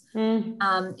Florence in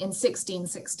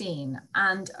 1616.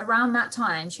 And around that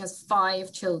time, she has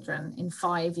 5 children in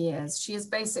 5 years. She is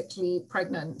basically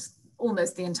pregnant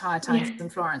almost the entire time she's in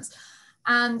Florence.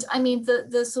 And I mean,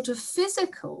 the sort of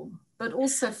physical, but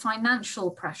also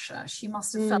financial pressure she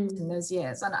must have felt in those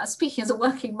years. And speaking as a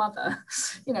working mother,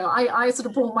 you know, I sort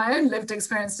of brought my own lived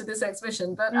experience to this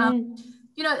exhibition, but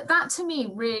you know, that to me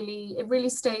really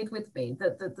stayed with me,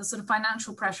 the sort of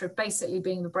financial pressure of basically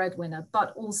being the breadwinner,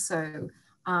 but also,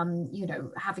 you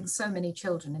know, having so many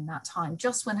children in that time,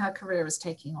 just when her career is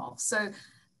taking off. So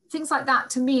things like that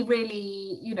to me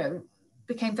really, you know,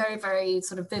 became very, very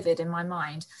sort of vivid in my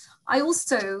mind. I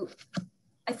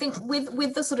think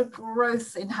with the sort of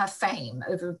growth in her fame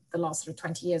over the last sort of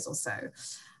 20 years or so,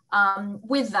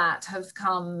 with that have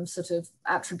come sort of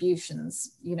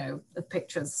attributions, you know, of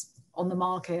pictures on the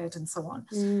market and so on.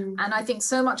 And I think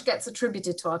so much gets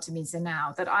attributed to Artemisia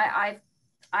now that I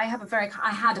had a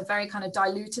very kind of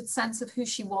diluted sense of who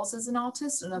she was as an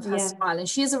artist and of her style. And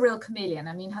she is a real chameleon.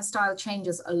 I mean, her style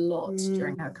changes a lot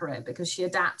during her career because she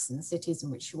adapts in the cities in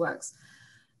which she works.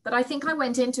 But I think I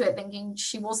went into it thinking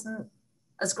she wasn't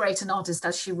as great an artist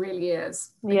as she really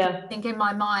is. I think in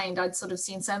my mind, I'd sort of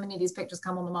seen so many of these pictures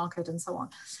come on the market and so on.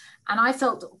 And I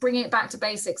felt bringing it back to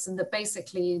basics, and that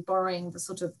basically borrowing the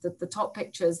sort of the top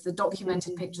pictures, the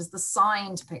documented pictures, the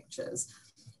signed pictures,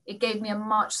 it gave me a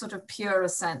much sort of purer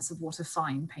sense of what a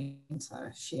fine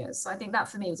painter she is. So I think that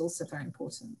for me was also very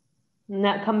important. And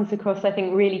that comes across, I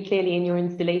think, really clearly in your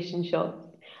installation shots,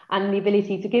 and the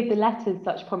ability to give the letters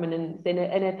such prominence in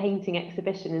a painting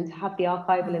exhibition, and to have the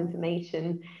archival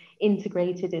information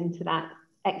integrated into that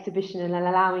exhibition and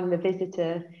allowing the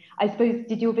visitor. I suppose,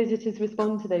 did your visitors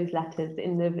respond to those letters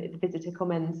in the visitor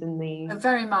comments and the...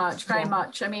 Very much.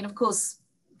 I mean, of course,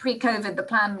 pre-COVID, the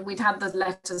plan, we'd had the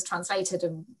letters translated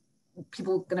and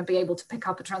people were going to be able to pick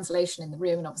up a translation in the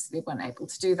room, and obviously they weren't able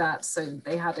to do that, so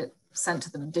they had it sent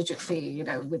to them digitally, you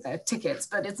know, with their tickets,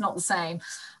 but it's not the same.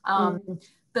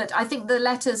 But I think the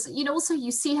letters, you know, also you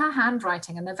see her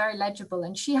handwriting and they're very legible,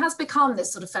 and she has become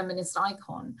this sort of feminist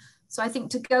icon. So I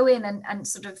think to go in and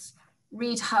sort of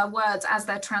read her words as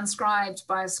they're transcribed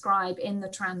by a scribe in the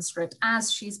transcript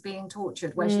as she's being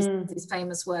tortured, where she says these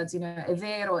famous words, you know, è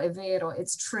vero,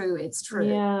 it's true, it's true.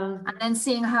 Yeah. And then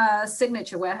seeing her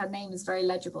signature where her name is very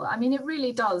legible. I mean, it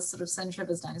really does sort of send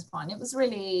shivers down his spine. It was a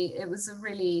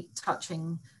really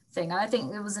touching thing. And I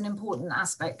think it was an important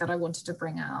aspect that I wanted to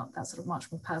bring out, that sort of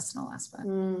much more personal aspect.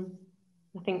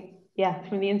 I think, yeah,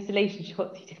 from the installation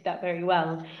shots, you did that very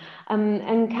well.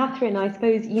 And Catherine, I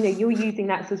suppose, you know, you're using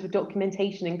that sort of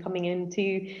documentation and coming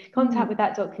into contact with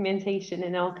that documentation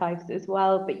in archives as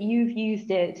well, but you've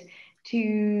used it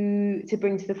to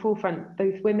bring to the forefront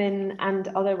both women and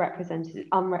other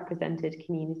unrepresented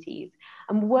communities.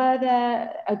 And were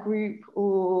there a group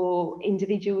or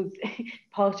individuals,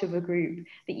 part of a group,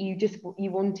 that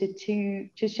you wanted to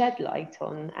shed light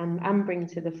on and bring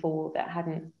to the fore that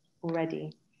hadn't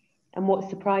already? And what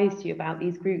surprised you about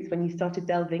these groups when you started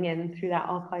delving in through that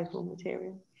archival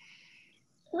material?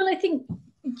 Well, I think,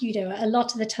 you know, a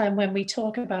lot of the time when we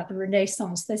talk about the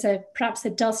Renaissance, there's perhaps a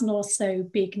dozen or so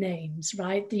big names,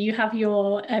 right? You have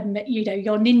your, you know,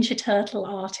 your Ninja Turtle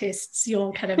artists,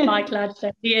 your kind of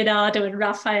Michelangelo, Leonardo and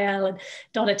Raphael, and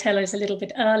Donatello's a little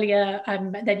bit earlier.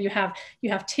 Then you have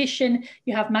Titian,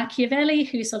 you have Machiavelli,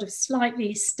 who sort of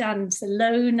slightly stands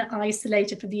alone,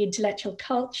 isolated from the intellectual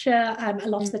culture, a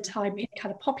lot of the time in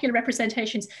kind of popular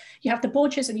representations. You have the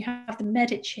Borgias and you have the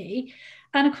Medici.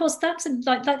 And of course, that's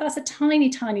a tiny,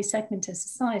 tiny segment of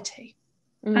society.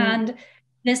 And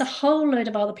there's a whole load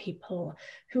of other people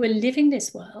who are living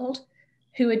this world,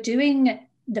 who are doing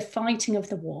the fighting of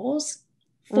the wars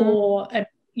for,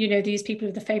 you know, these people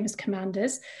are the famous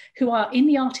commanders, who are in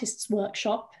the artist's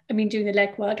workshop, I mean, doing the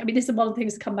legwork. I mean, this is one of the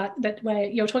things that come back, that where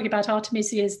you're talking about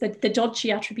Artemisia's, the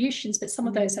dodgy attributions, but some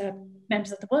of those are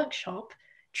members of the workshop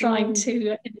trying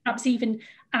to perhaps even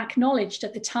acknowledged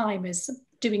at the time as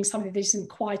doing something that isn't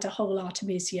quite a whole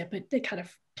Artemisia, but they're kind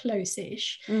of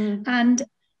close-ish. And,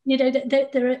 you know,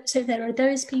 there are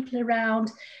those people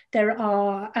around. There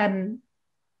are,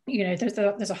 you know,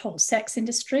 there's a whole sex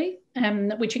industry,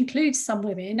 which includes some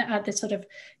women at the sort of,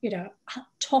 you know,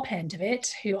 top end of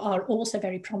it, who are also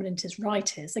very prominent as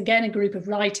writers. Again, a group of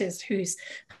writers whose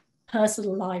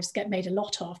personal lives get made a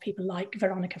lot of, people like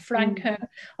Veronica Franco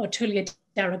or Tullia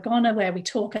d'Aragona, where we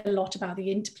talk a lot about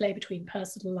the interplay between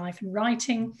personal life and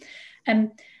writing.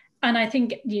 And I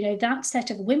think, you know, that set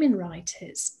of women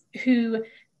writers who,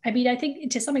 I mean, I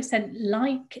think to some extent,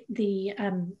 like the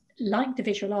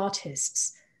visual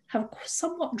artists, have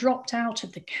somewhat dropped out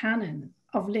of the canon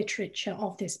of literature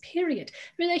of this period.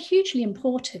 I mean, they're hugely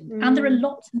important, and there are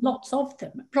lots and lots of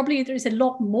them. Probably there is a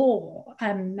lot more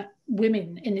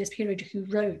women in this period who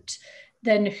wrote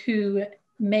than who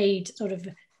made sort of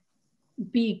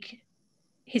big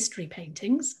history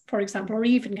paintings, for example, or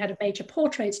even kind of major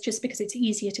portraits, just because it's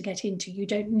easier to get into. You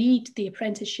don't need the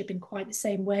apprenticeship in quite the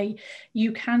same way.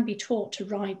 You can be taught to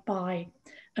write by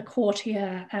a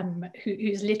courtier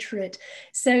who's literate.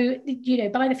 So, you know,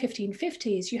 by the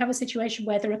 1550s, you have a situation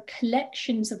where there are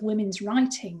collections of women's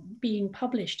writing being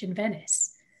published in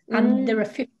Venice, and there are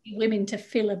 50 women to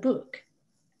fill a book,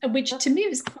 which to me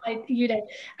is quite, you know,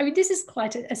 I mean, this is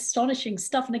quite astonishing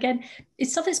stuff. And again,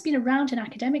 it's stuff that's been around in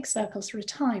academic circles for a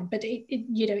time, but it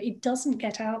you know, it doesn't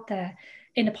get out there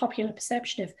in a popular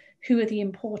perception of who are the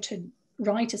important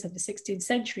writers of the 16th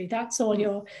century. That's all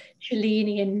your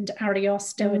Cellini and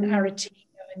Ariosto and Aretino,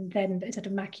 and then sort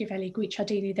of Machiavelli,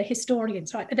 Guicciardini, the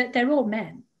historians, right? They're all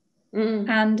men.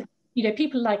 And, you know,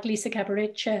 people like Lisa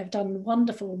Cabariccia have done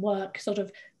wonderful work sort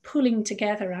of pulling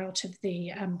together out of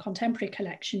the contemporary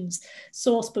collections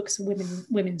source books of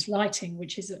women's writing,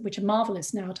 which are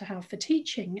marvelous now to have for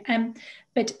teaching.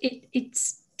 But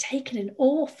it's taken an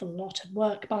awful lot of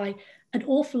work by an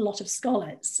awful lot of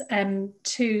scholars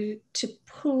to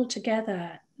pull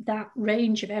together that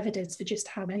range of evidence for just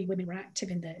how many women were active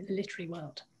in the literary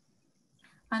world.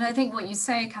 And I think what you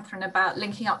say, Catherine, about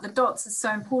linking up the dots is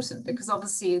so important, because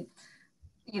obviously,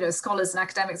 you know, scholars and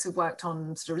academics who've worked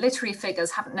on sort of literary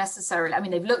figures haven't necessarily, I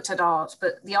mean, they've looked at art,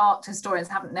 but the art historians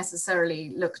haven't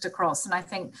necessarily looked across. And I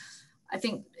think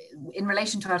in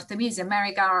relation to Artemisia,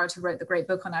 Mary Garrett, who wrote the great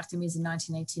book on Artemisia in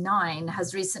 1989,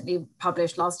 has recently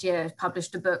last year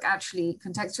published a book actually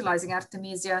contextualizing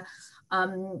Artemisia,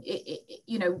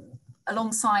 you know,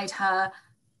 alongside her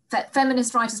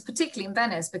feminist writers, particularly in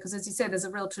Venice, because as you say, there's a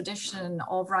real tradition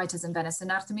of writers in Venice, and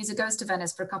Artemisia goes to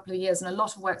Venice for a couple of years, and a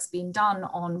lot of work's been done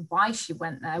on why she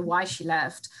went there, why she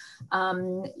left,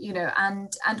 you know,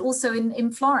 and also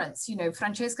in Florence, you know,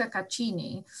 Francesca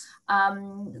Caccini,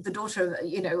 the daughter of,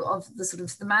 you know, of the sort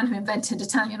of the man who invented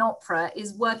Italian opera,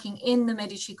 is working in the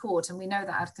Medici court, and we know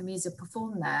that Artemisia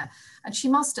performed there, and she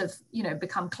must have, you know,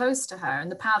 become close to her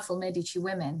and the powerful Medici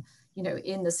women, you know,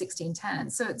 in the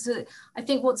 1610s. So it's I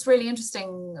think what's really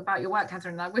interesting about your work,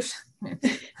 Catherine, and I wish, you know,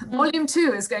 volume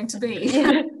 2 is going to be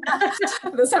the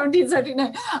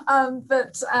 1779,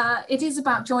 but it is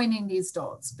about joining these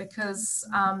dots, because,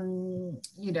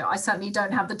 you know, I certainly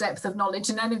don't have the depth of knowledge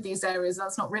in any of these areas.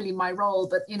 That's not really my role,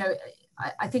 but, you know,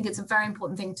 I think it's a very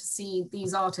important thing to see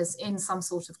these artists in some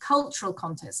sort of cultural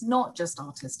context, not just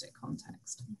artistic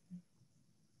context.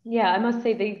 Yeah, I must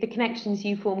say the connections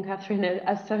you form, Catherine,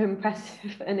 are so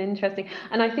impressive and interesting.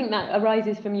 And I think that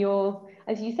arises from your,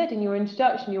 as you said in your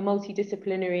introduction, your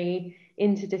multidisciplinary,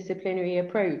 interdisciplinary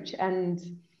approach, and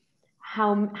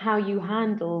how you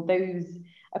handle those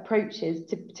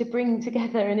approaches to bring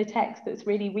together in a text that's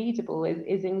really readable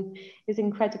is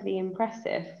incredibly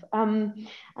impressive. And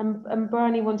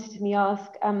Bryony wanted me to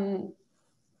ask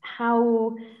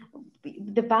how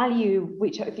the value,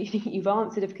 which I think you've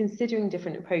answered, of considering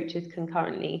different approaches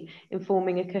concurrently in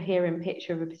forming a coherent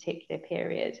picture of a particular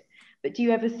period. But do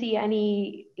you ever see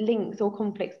any links or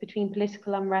conflicts between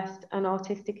political unrest and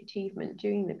artistic achievement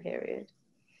during the period?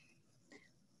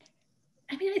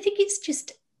 I mean, I think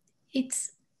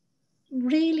it's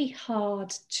really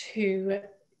hard to,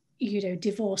 you know,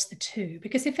 divorce the two,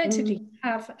 because effectively you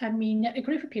have, I mean, a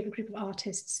group of people, a group of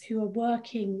artists who are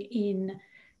working in,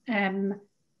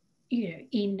 you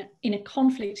know, in a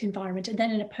conflict environment and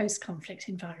then in a post-conflict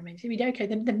environment. I mean, okay,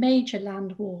 the major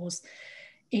land wars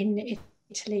in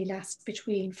Italy last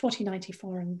between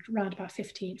 1494 and around about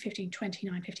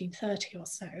 1529, 1530 or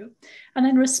so. And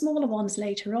then there are smaller ones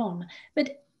later on.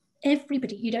 But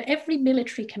everybody, you know, every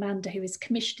military commander who is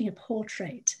commissioning a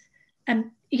portrait,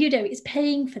 you know, is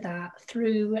paying for that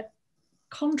through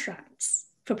contracts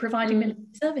for providing military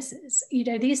services. You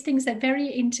know, these things are very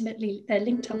intimately, they're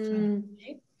linked up.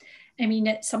 I mean,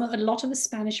 a lot of the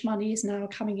Spanish money is now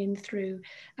coming in through,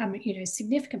 you know, a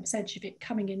significant percentage of it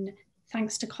coming in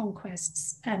thanks to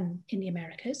conquests in the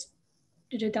Americas.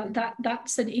 You know,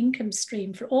 that's an income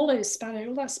stream for all that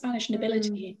Spanish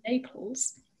nobility in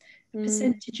Naples. A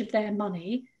percentage of their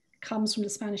money comes from the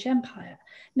Spanish Empire.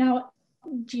 Now,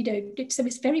 you know, so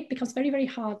it becomes very, very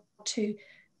hard to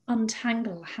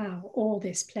untangle how all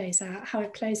this plays out, how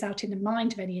it plays out in the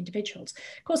mind of any individuals.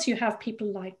 Of course, you have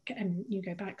people like, you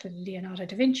go back to Leonardo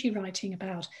da Vinci writing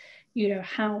about, you know,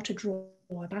 how to draw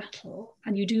a battle,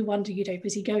 and you do wonder, you know,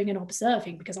 was he going and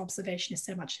observing, because observation is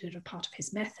so much sort of part of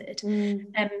his method.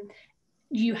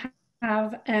 You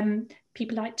have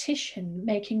people like Titian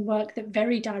making work that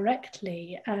very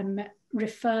directly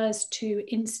refers to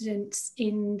incidents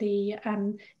in the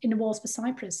wars for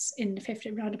Cyprus in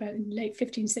the around about late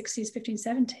 1560s,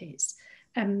 1570s.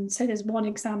 So there's one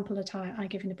example that I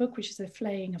give in the book, which is the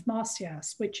flaying of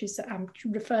Marsyas, which is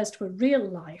refers to a real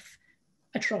life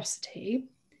atrocity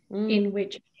in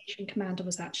which a Haitian commander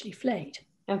was actually flayed.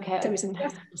 Okay. So it's a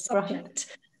classical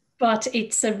subject, but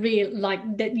it's a real, like,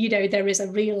 you know, there is a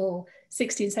real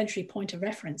 16th century point of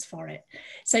reference for it.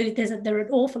 So there are an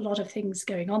awful lot of things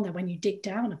going on there. When you dig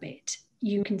down a bit,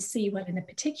 you can see, well, in a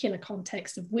particular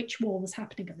context of which war was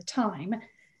happening at the time,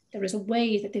 there is a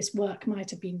way that this work might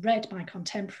have been read by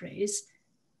contemporaries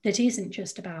that isn't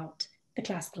just about the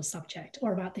classical subject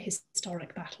or about the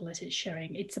historic battle that it's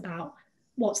showing. It's about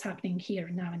what's happening here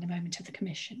and now in the moment of the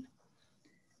commission.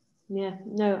 Yeah,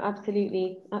 no,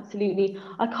 absolutely, absolutely.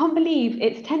 I can't believe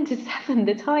it's 10 to 7.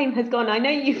 The time has gone. I know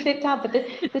you flipped out, but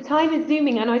the time is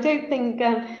zooming, and I don't think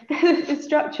the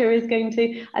structure is going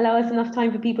to allow us enough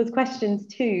time for people's questions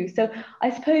too. So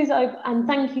I suppose and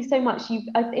thank you so much.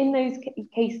 In those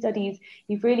case studies,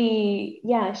 you've really,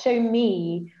 shown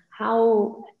me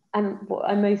how, and what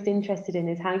I'm most interested in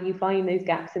is how you find those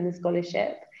gaps in the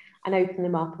scholarship and open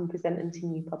them up and present them to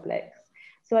new publics.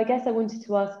 So I guess I wanted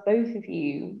to ask both of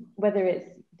you, whether it's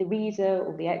the reader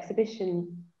or the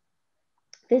exhibition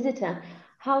visitor,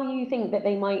 how you think that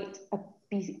they might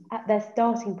be at their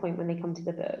starting point when they come to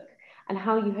the book, and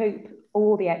how you hope,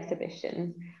 or the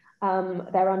exhibition,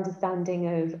 their understanding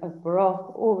of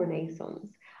Baroque or Renaissance,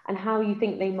 and how you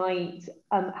think they might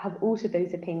have altered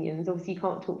those opinions. Obviously, you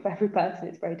can't talk for every person,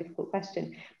 it's a very difficult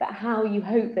question, but how you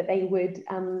hope that they would,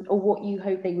 or what you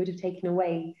hope they would have taken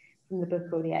away from the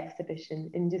book or the exhibition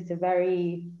in just a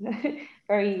very,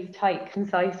 very tight,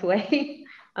 concise way.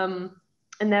 And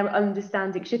their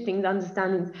understanding, shifting the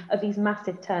understandings of these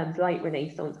massive terms like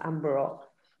Renaissance and Baroque,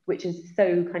 which is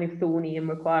so kind of thorny and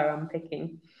require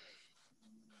unpicking.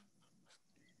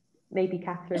 Maybe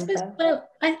Catherine first. Well,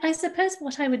 I suppose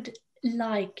what I would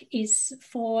like is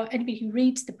for anybody who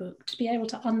reads the book to be able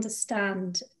to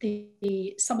understand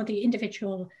some of the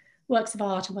individual works of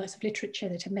art and works of literature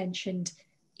that are mentioned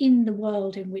in the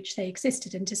world in which they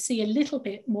existed, and to see a little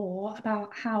bit more about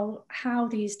how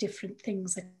these different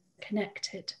things are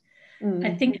connected.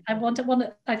 I think I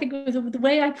think the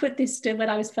way I put this to when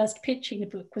I was first pitching the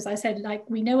book was I said, like,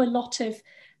 we know a lot of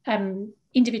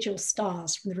individual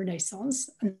stars from the Renaissance,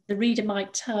 and the reader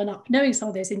might turn up knowing some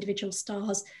of those individual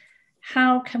stars.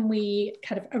 How can we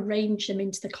kind of arrange them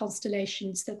into the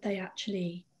constellations that they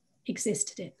actually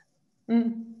existed in?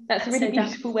 That's a really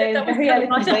beautiful way, and very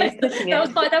elegant way of putting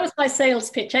it. That was my sales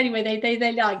pitch. Anyway,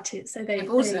 they liked it, so they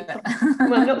also.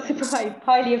 Well, not surprised,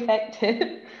 highly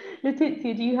effective.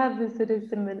 Letizia, do you have a sort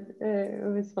of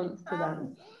response to that?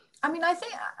 I mean,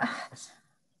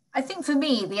 I think for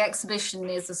me, the exhibition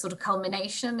is a sort of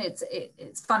culmination.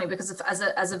 It's funny because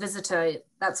as a visitor,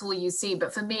 that's all you see.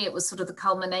 But for me, it was sort of the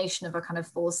culmination of a kind of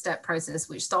 4-step process,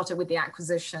 which started with the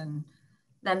acquisition.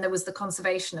 Then there was the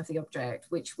conservation of the object,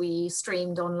 which we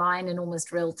streamed online in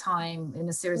almost real time in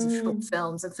a series of short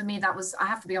films. And for me, that was, I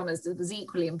have to be honest, it was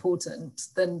equally important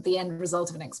than the end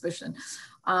result of an exhibition.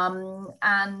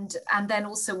 And then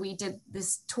also we did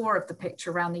this tour of the picture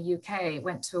around the UK,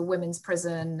 went to a women's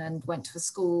prison and went to a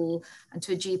school and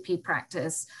to a GP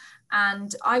practice.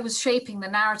 And I was shaping the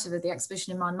narrative of the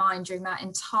exhibition in my mind during that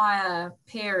entire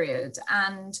period.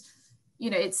 And you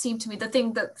know, it seemed to me the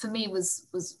thing that for me was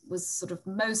sort of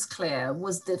most clear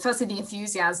was firstly the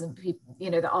enthusiasm, you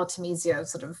know, that Artemisia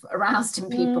sort of aroused in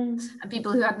people and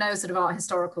people who had no sort of art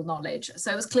historical knowledge.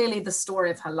 So it was clearly the story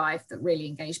of her life that really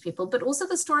engaged people, but also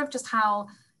the story of just how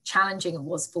challenging it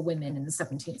was for women in the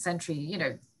 17th century, you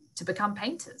know, to become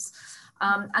painters.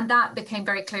 And that became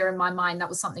very clear in my mind. That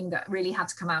was something that really had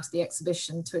to come out of the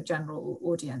exhibition to a general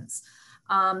audience.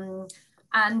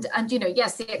 And you know,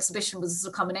 yes, the exhibition was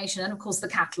a combination, and of course the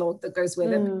catalogue that goes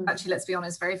with it. Actually, let's be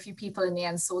honest, very few people in the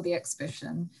end saw the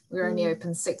exhibition. We were only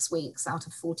open 6 weeks out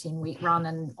of 14-week run,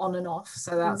 and on and off,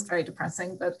 so that's very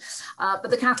depressing. But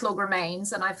the catalogue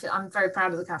remains, and I'm very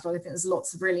proud of the catalogue. I think there's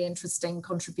lots of really interesting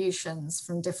contributions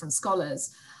from different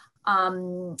scholars.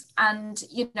 And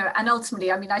you know, and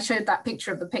ultimately, I mean, I showed that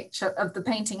picture of the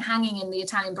painting hanging in the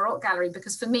Italian Baroque Gallery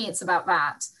because for me, it's about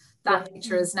that. That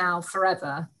picture is now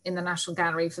forever in the National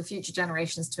Gallery for future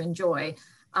generations to enjoy.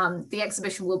 The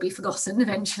exhibition will be forgotten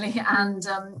eventually, and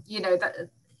you know, that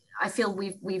I feel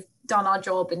we've done our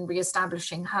job in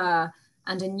re-establishing her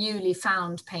and a newly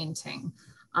found painting,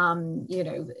 you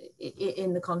know,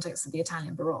 in the context of the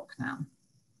Italian Baroque now.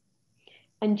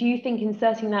 And do you think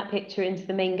inserting that picture into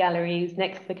the main galleries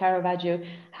next to the Caravaggio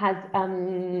has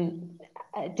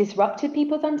disrupted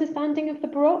people's understanding of the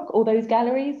Baroque or those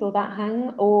galleries or that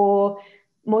hang, or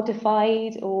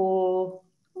modified, or?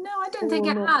 No, I don't think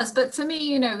it has. But for me,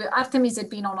 you know, Artemisia had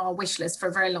been on our wish list for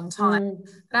a very long time. And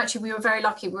actually, we were very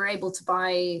lucky. We were able to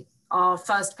buy our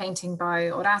first painting by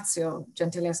Orazio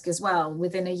Gentileschi as well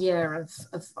within a year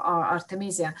of our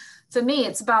Artemisia. For me,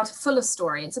 it's about a fuller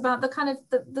story. It's about the kind of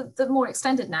the more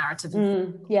extended narrative.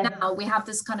 Now we have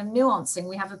this kind of nuancing.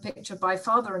 We have a picture by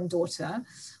father and daughter.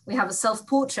 We have a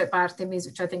self-portrait by Artemisia,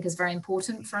 which I think is very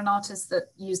important for an artist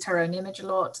that used her own image a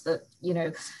lot, that, you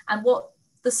know, and what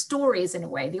the stories in a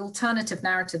way, the alternative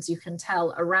narratives you can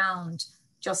tell around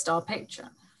just our picture.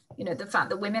 You know, the fact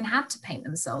that women had to paint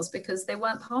themselves because they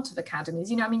weren't part of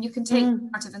academies. You know, I mean, you can take the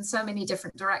narrative in so many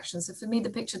different directions. So for me, the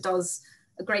picture does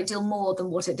a great deal more than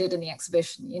what it did in the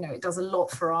exhibition. You know, it does a lot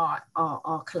for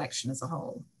our collection as a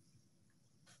whole.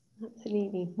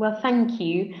 Absolutely. Well, thank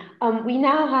you. We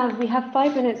have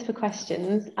 5 minutes for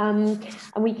questions, and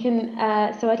we can.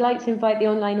 So I'd like to invite the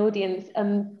online audience.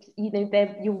 You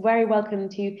know, you're very welcome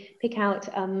to pick out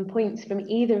points from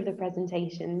either of the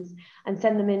presentations and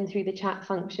send them in through the chat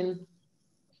function.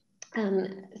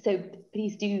 So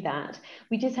please do that.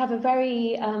 We just have a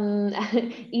very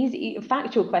easy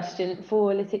factual question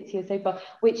for Letizia so far,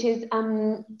 which is,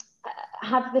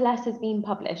 have the letters been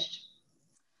published?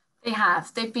 They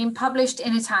have. They've been published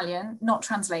in Italian, not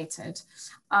translated,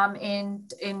 in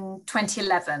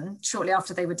 2011, shortly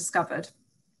after they were discovered.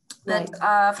 Right.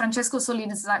 That Francesco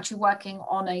Solinas is actually working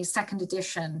on a second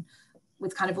edition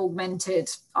with kind of augmented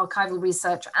archival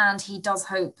research, and he does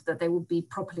hope that they will be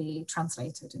properly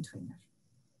translated into English.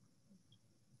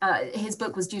 His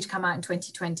book was due to come out in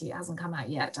 2020. It hasn't come out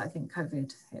yet. I think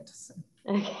COVID hit. So.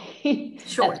 Okay,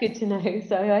 sure. That's good to know.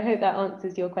 So I hope that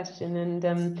answers your question,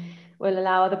 and will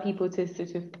allow other people to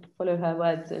sort of follow her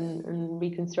words and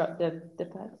reconstruct the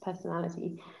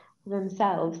personality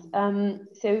themselves.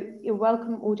 So you're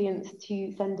welcome, audience,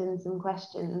 to send in some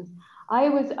questions. I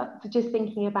was just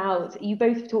thinking about, you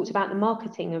both talked about the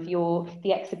marketing of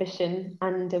the exhibition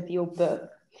and of your book,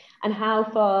 and how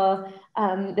far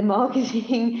the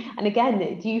marketing, and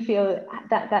again, do you feel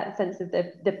that sense of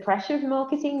the pressure of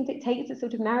marketing dictates the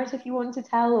sort of narrative you want to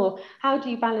tell, or how do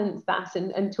you balance that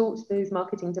and talk to those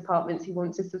marketing departments who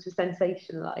want to sort of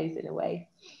sensationalize in a way?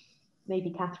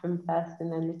 Maybe Catherine first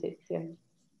and then Letizia.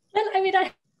 Well, I mean,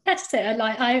 I have to say,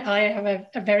 I have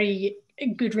a very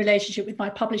good relationship with my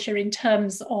publisher in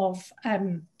terms of,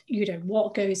 you know,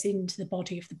 what goes into the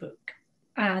body of the book.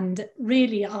 And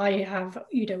really, I have,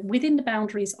 you know, within the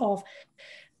boundaries of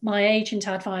my agent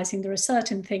advising, there are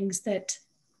certain things that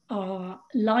are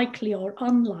likely or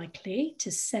unlikely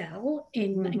to sell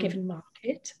in a given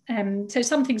market. So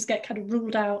some things get kind of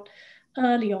ruled out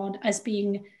early on as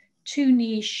being too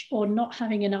niche or not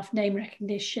having enough name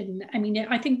recognition. I mean,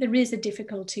 I think there is a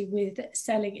difficulty with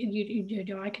selling. You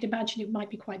know, I could imagine it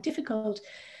might be quite difficult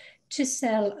to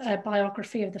sell a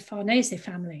biography of the Farnese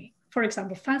family, for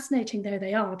example, fascinating though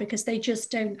they are, because they just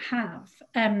don't have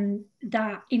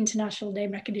that international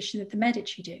name recognition that the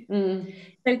Medici do.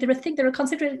 So there are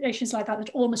considerations like that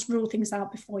that almost rule things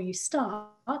out before you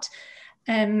start.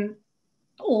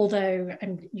 Although,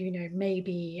 you know,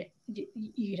 maybe,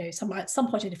 you know, at some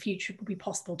point in the future it will be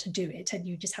possible to do it, and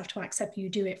you just have to accept you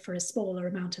do it for a smaller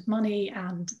amount of money,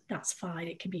 and that's fine.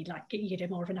 It can be like, you know,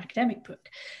 more of an academic book.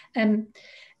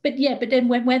 But then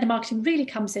where the marketing really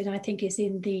comes in, I think, is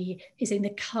in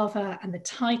the cover and the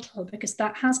title, because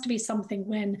that has to be something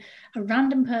when a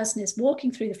random person is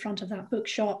walking through the front of that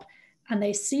bookshop and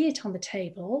they see it on the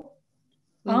table,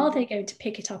 are they going to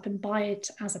pick it up and buy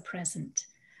it as a present?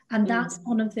 And that's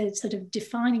one of the sort of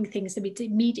defining things that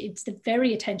it's the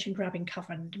very attention-grabbing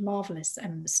cover, and marvellous.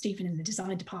 Stephen in the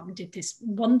design department did this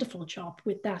wonderful job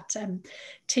with that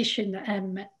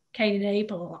Titian Cain and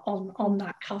Abel on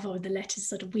that cover with the letters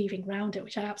sort of weaving around it,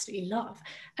 which I absolutely love.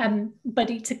 But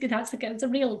it's a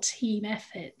real team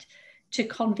effort to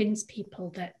convince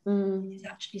people that it's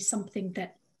actually something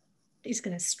that is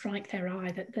going to strike their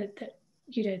eye, that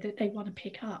you know, that they want to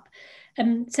pick up.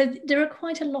 So there are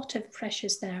quite a lot of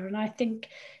pressures there, and I think,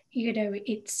 you know,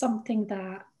 it's something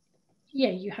that, yeah,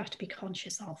 you have to be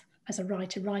conscious of as a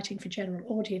writer writing for general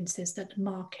audiences, that the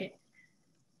market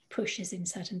pushes in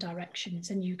certain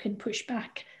directions, and you can push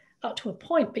back up to a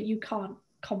point, but you can't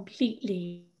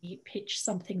completely pitch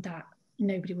something that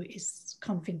nobody is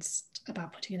convinced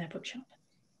about putting in their bookshop.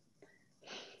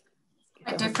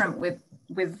 Quite different with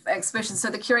exhibitions. So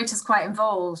the curator is quite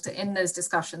involved in those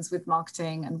discussions with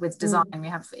marketing and with design. We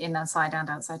have inside and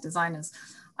outside designers.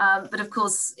 But of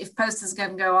course, if posters are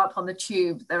going to go up on the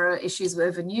tube, there are issues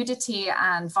over nudity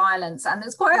and violence, and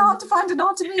it's quite hard to find an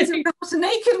Artemisia without a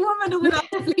naked woman or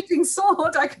without a bleeding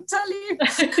sword, I can tell you.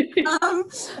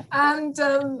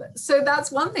 So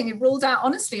that's one thing. It ruled out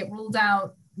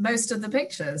most of the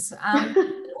pictures.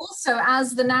 Also,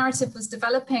 as the narrative was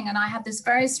developing, and I had this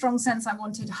very strong sense I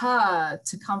wanted her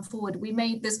to come forward, we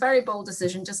made this very bold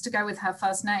decision just to go with her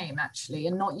first name, actually,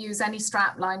 and not use any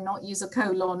strapline, not use a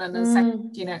colon and a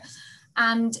second, you know.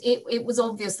 And it was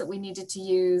obvious that we needed to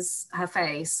use her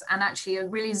face, and actually a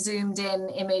really zoomed in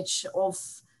image of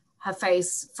her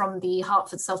face from the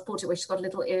Hartford self-portrait, where she's got a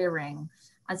little earring.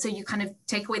 And so you kind of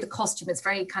take away the costume. It's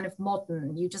very kind of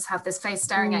modern. You just have this face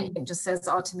staring at you. It just says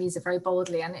Artemisia very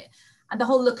boldly. And the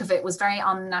whole look of it was very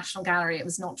un-National Gallery. It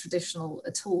was not traditional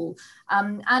at all.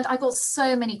 And I got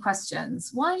so many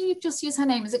questions. Why do you just use her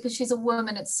name? Is it because she's a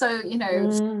woman? It's so, you know,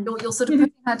 you're sort of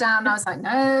putting her down. And I was like,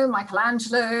 no,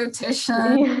 Michelangelo,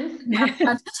 Titian.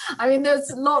 I mean,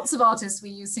 there's lots of artists we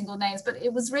use single names, but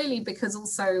it was really because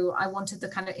also I wanted the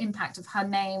kind of impact of her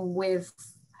name with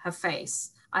her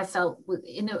face. I felt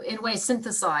in a way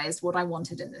synthesized what I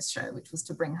wanted in this show, which was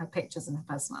to bring her pictures and her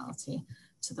personality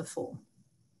to the fore.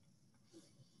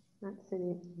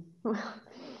 Absolutely.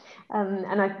 And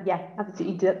yeah,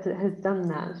 absolutely has done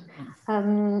that.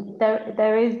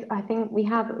 There is, I think we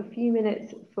have a few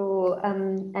minutes for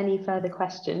any further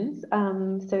questions.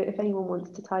 So if anyone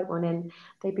wants to type one in,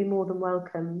 they'd be more than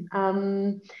welcome.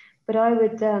 But I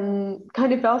would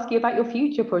kind of ask you about your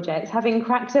future projects, having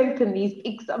cracked open these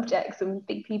big subjects and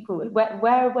big people.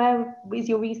 Where is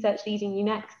your research leading you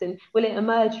next, and will it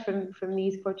emerge from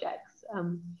these projects?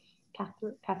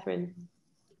 Catherine?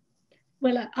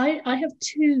 Well, I have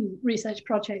two research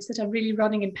projects that are really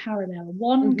running in parallel.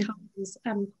 One comes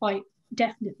quite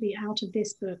definitely out of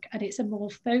this book, and it's a more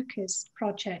focused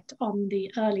project on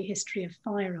the early history of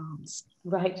firearms.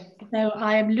 Right. So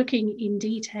I am looking in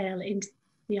detail into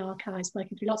the archives,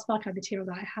 working through lots of archive material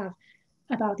that I have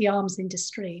about the arms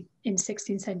industry in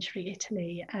 16th century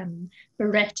Italy.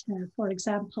 Beretta, for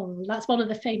example, that's one of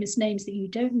the famous names that you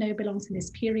don't know belongs in this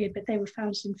period, but they were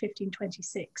founded in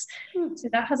 1526. So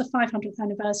that has a 500th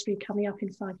anniversary coming up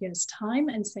in 5 years' time,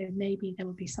 and so maybe there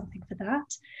will be something for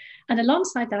that. And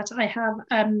alongside that, I have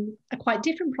a quite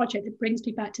different project that brings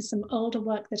me back to some older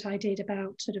work that I did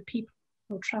about sort of people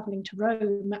traveling to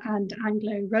Rome and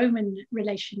Anglo-Roman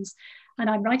relations. And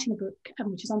I'm writing a book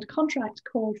which is under contract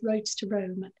called Roads to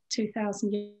Rome,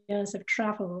 2000 years of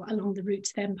travel along the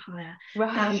routes of empire.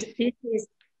 Right. And it is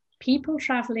people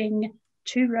traveling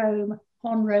to Rome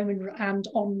on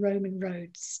Roman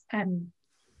roads. And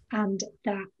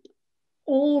that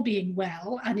all being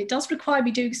well, and it does require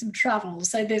me doing some travel.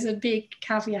 So there's a big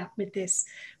caveat with this,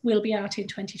 will be out in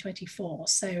 2024.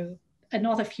 So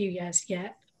another few years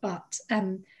yet, but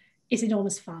it's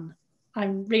enormous fun.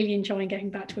 I'm really enjoying getting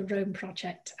back to a Rome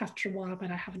project after a while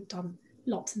when I haven't done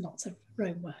lots and lots of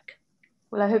Rome work.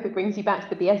 Well, I hope it brings you back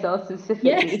to the BSR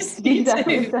specifically to do that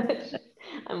research,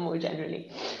 and more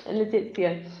generally. And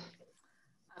Letizia?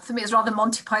 For me, it's rather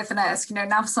Monty Python-esque,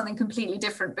 now for something completely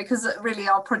different, because really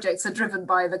our projects are driven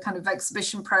by the kind of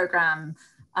exhibition program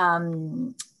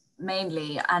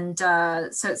mainly. And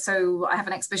so I have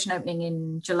an exhibition opening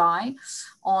in July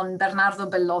on Bernardo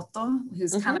Bellotto,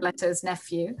 who's Canaletto's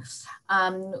nephew.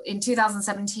 In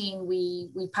 2017, we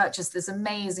purchased this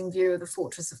amazing view of the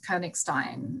fortress of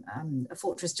Königstein, a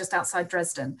fortress just outside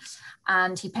Dresden.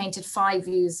 And he painted 5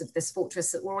 views of this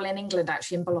fortress that were all in England,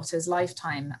 actually, in Bellotto's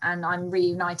lifetime. And I'm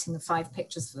reuniting the 5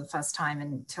 pictures for the first time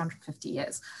in 250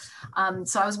 years.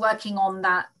 So I was working on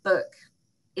that book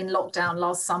in lockdown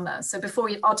last summer. So before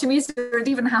Artemisia had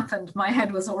even happened, my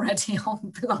head was already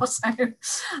on Bellotto.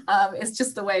 It's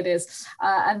just the way it is.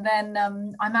 And then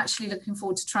I'm actually looking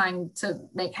forward to trying to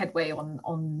make headway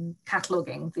on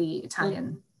cataloguing the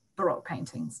Italian Baroque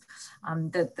paintings.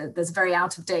 There's a very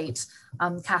out-of-date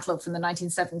catalogue from the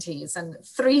 1970s, and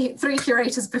three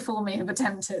curators before me have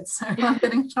attempted, so I'm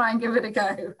going to try and give it a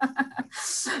go.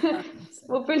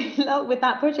 Well, brilliant luck with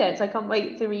that project. I can't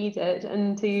wait to read it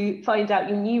and to find out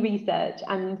your new research,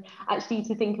 and actually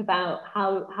to think about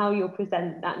how you'll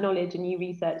present that knowledge and new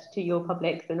research to your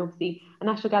publics. And obviously a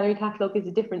National Gallery catalogue is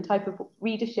a different type of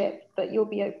readership, but you'll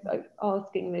be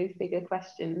asking those bigger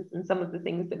questions and some of the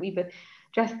things that we've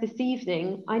addressed this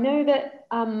evening. I know that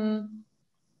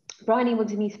Bryony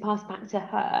wanted me to pass back to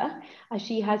her, as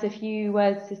she has a few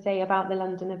words to say about the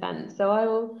London event. So I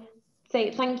will say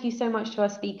thank you so much to our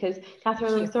speakers.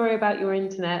 Catherine, I'm sorry about your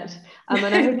internet, and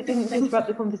I hope it didn't disrupt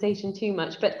the conversation too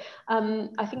much, but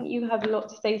I think you have a lot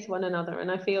to say to one another,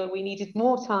 and I feel we needed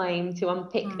more time to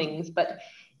unpick things, but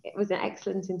it was an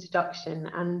excellent introduction,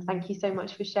 and thank you so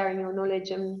much for sharing your knowledge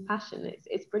and passion.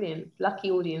 It's brilliant. Lucky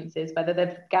audiences, whether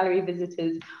they're gallery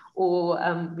visitors or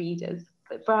readers.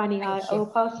 But Bryony, I will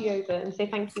pass you over and say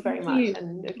thank you very much,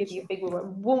 and I'll give you a big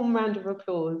warm round of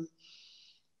applause.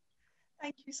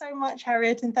 Thank you so much,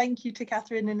 Harriet, and thank you to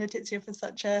Catherine and Letizia for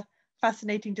such a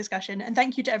fascinating discussion, and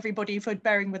thank you to everybody for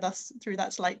bearing with us through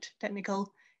that slight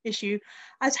technical issue.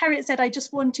 As Harriet said, I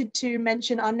just wanted to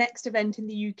mention our next event in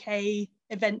the UK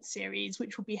event series,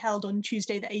 which will be held on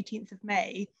Tuesday the 18th of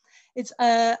May. It's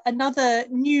another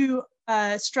new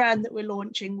strand that we're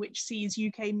launching, which sees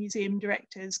UK museum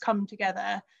directors come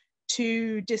together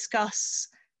to discuss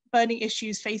burning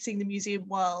issues facing the museum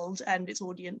world and its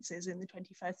audiences in the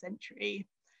 21st century.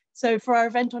 So for our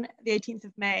event on the 18th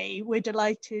of May, we're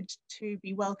delighted to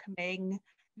be welcoming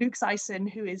Luke Sisson,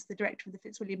 who is the director of the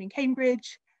Fitzwilliam in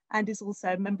Cambridge and is also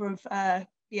a member of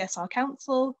BSR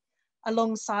Council,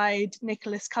 alongside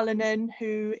Nicholas Cullinan,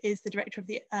 who is the director of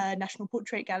the National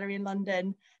Portrait Gallery in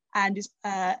London and is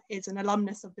an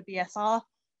alumnus of the BSR.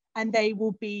 And they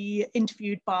will be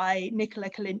interviewed by Nicola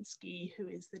Kalinsky, who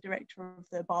is the director of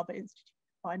the Barber Institute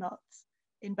of Fine Arts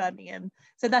in Birmingham.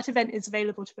 So that event is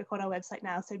available to book on our website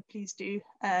now, so please do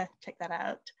check that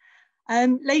out.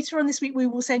 Later on this week, we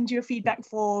will send you a feedback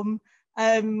form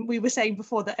We were saying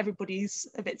before that everybody's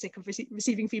a bit sick of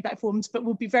receiving feedback forms, but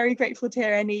we'll be very grateful to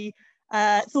hear any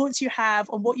thoughts you have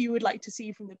on what you would like to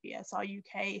see from the BSR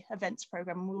UK events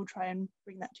programme, and we'll try and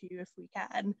bring that to you if we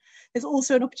can. There's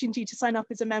also an opportunity to sign up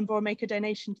as a member or make a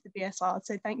donation to the BSR,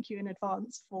 so thank you in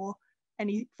advance for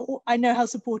I know how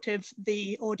supportive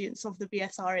the audience of the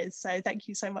BSR is, so thank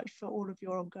you so much for all of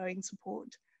your ongoing support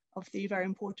of the very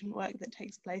important work that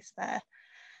takes place there.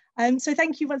 So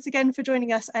thank you once again for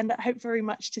joining us, and I hope very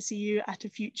much to see you at a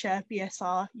future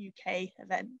BSR UK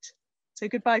event. So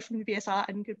goodbye from the BSR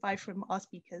and goodbye from our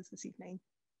speakers this evening.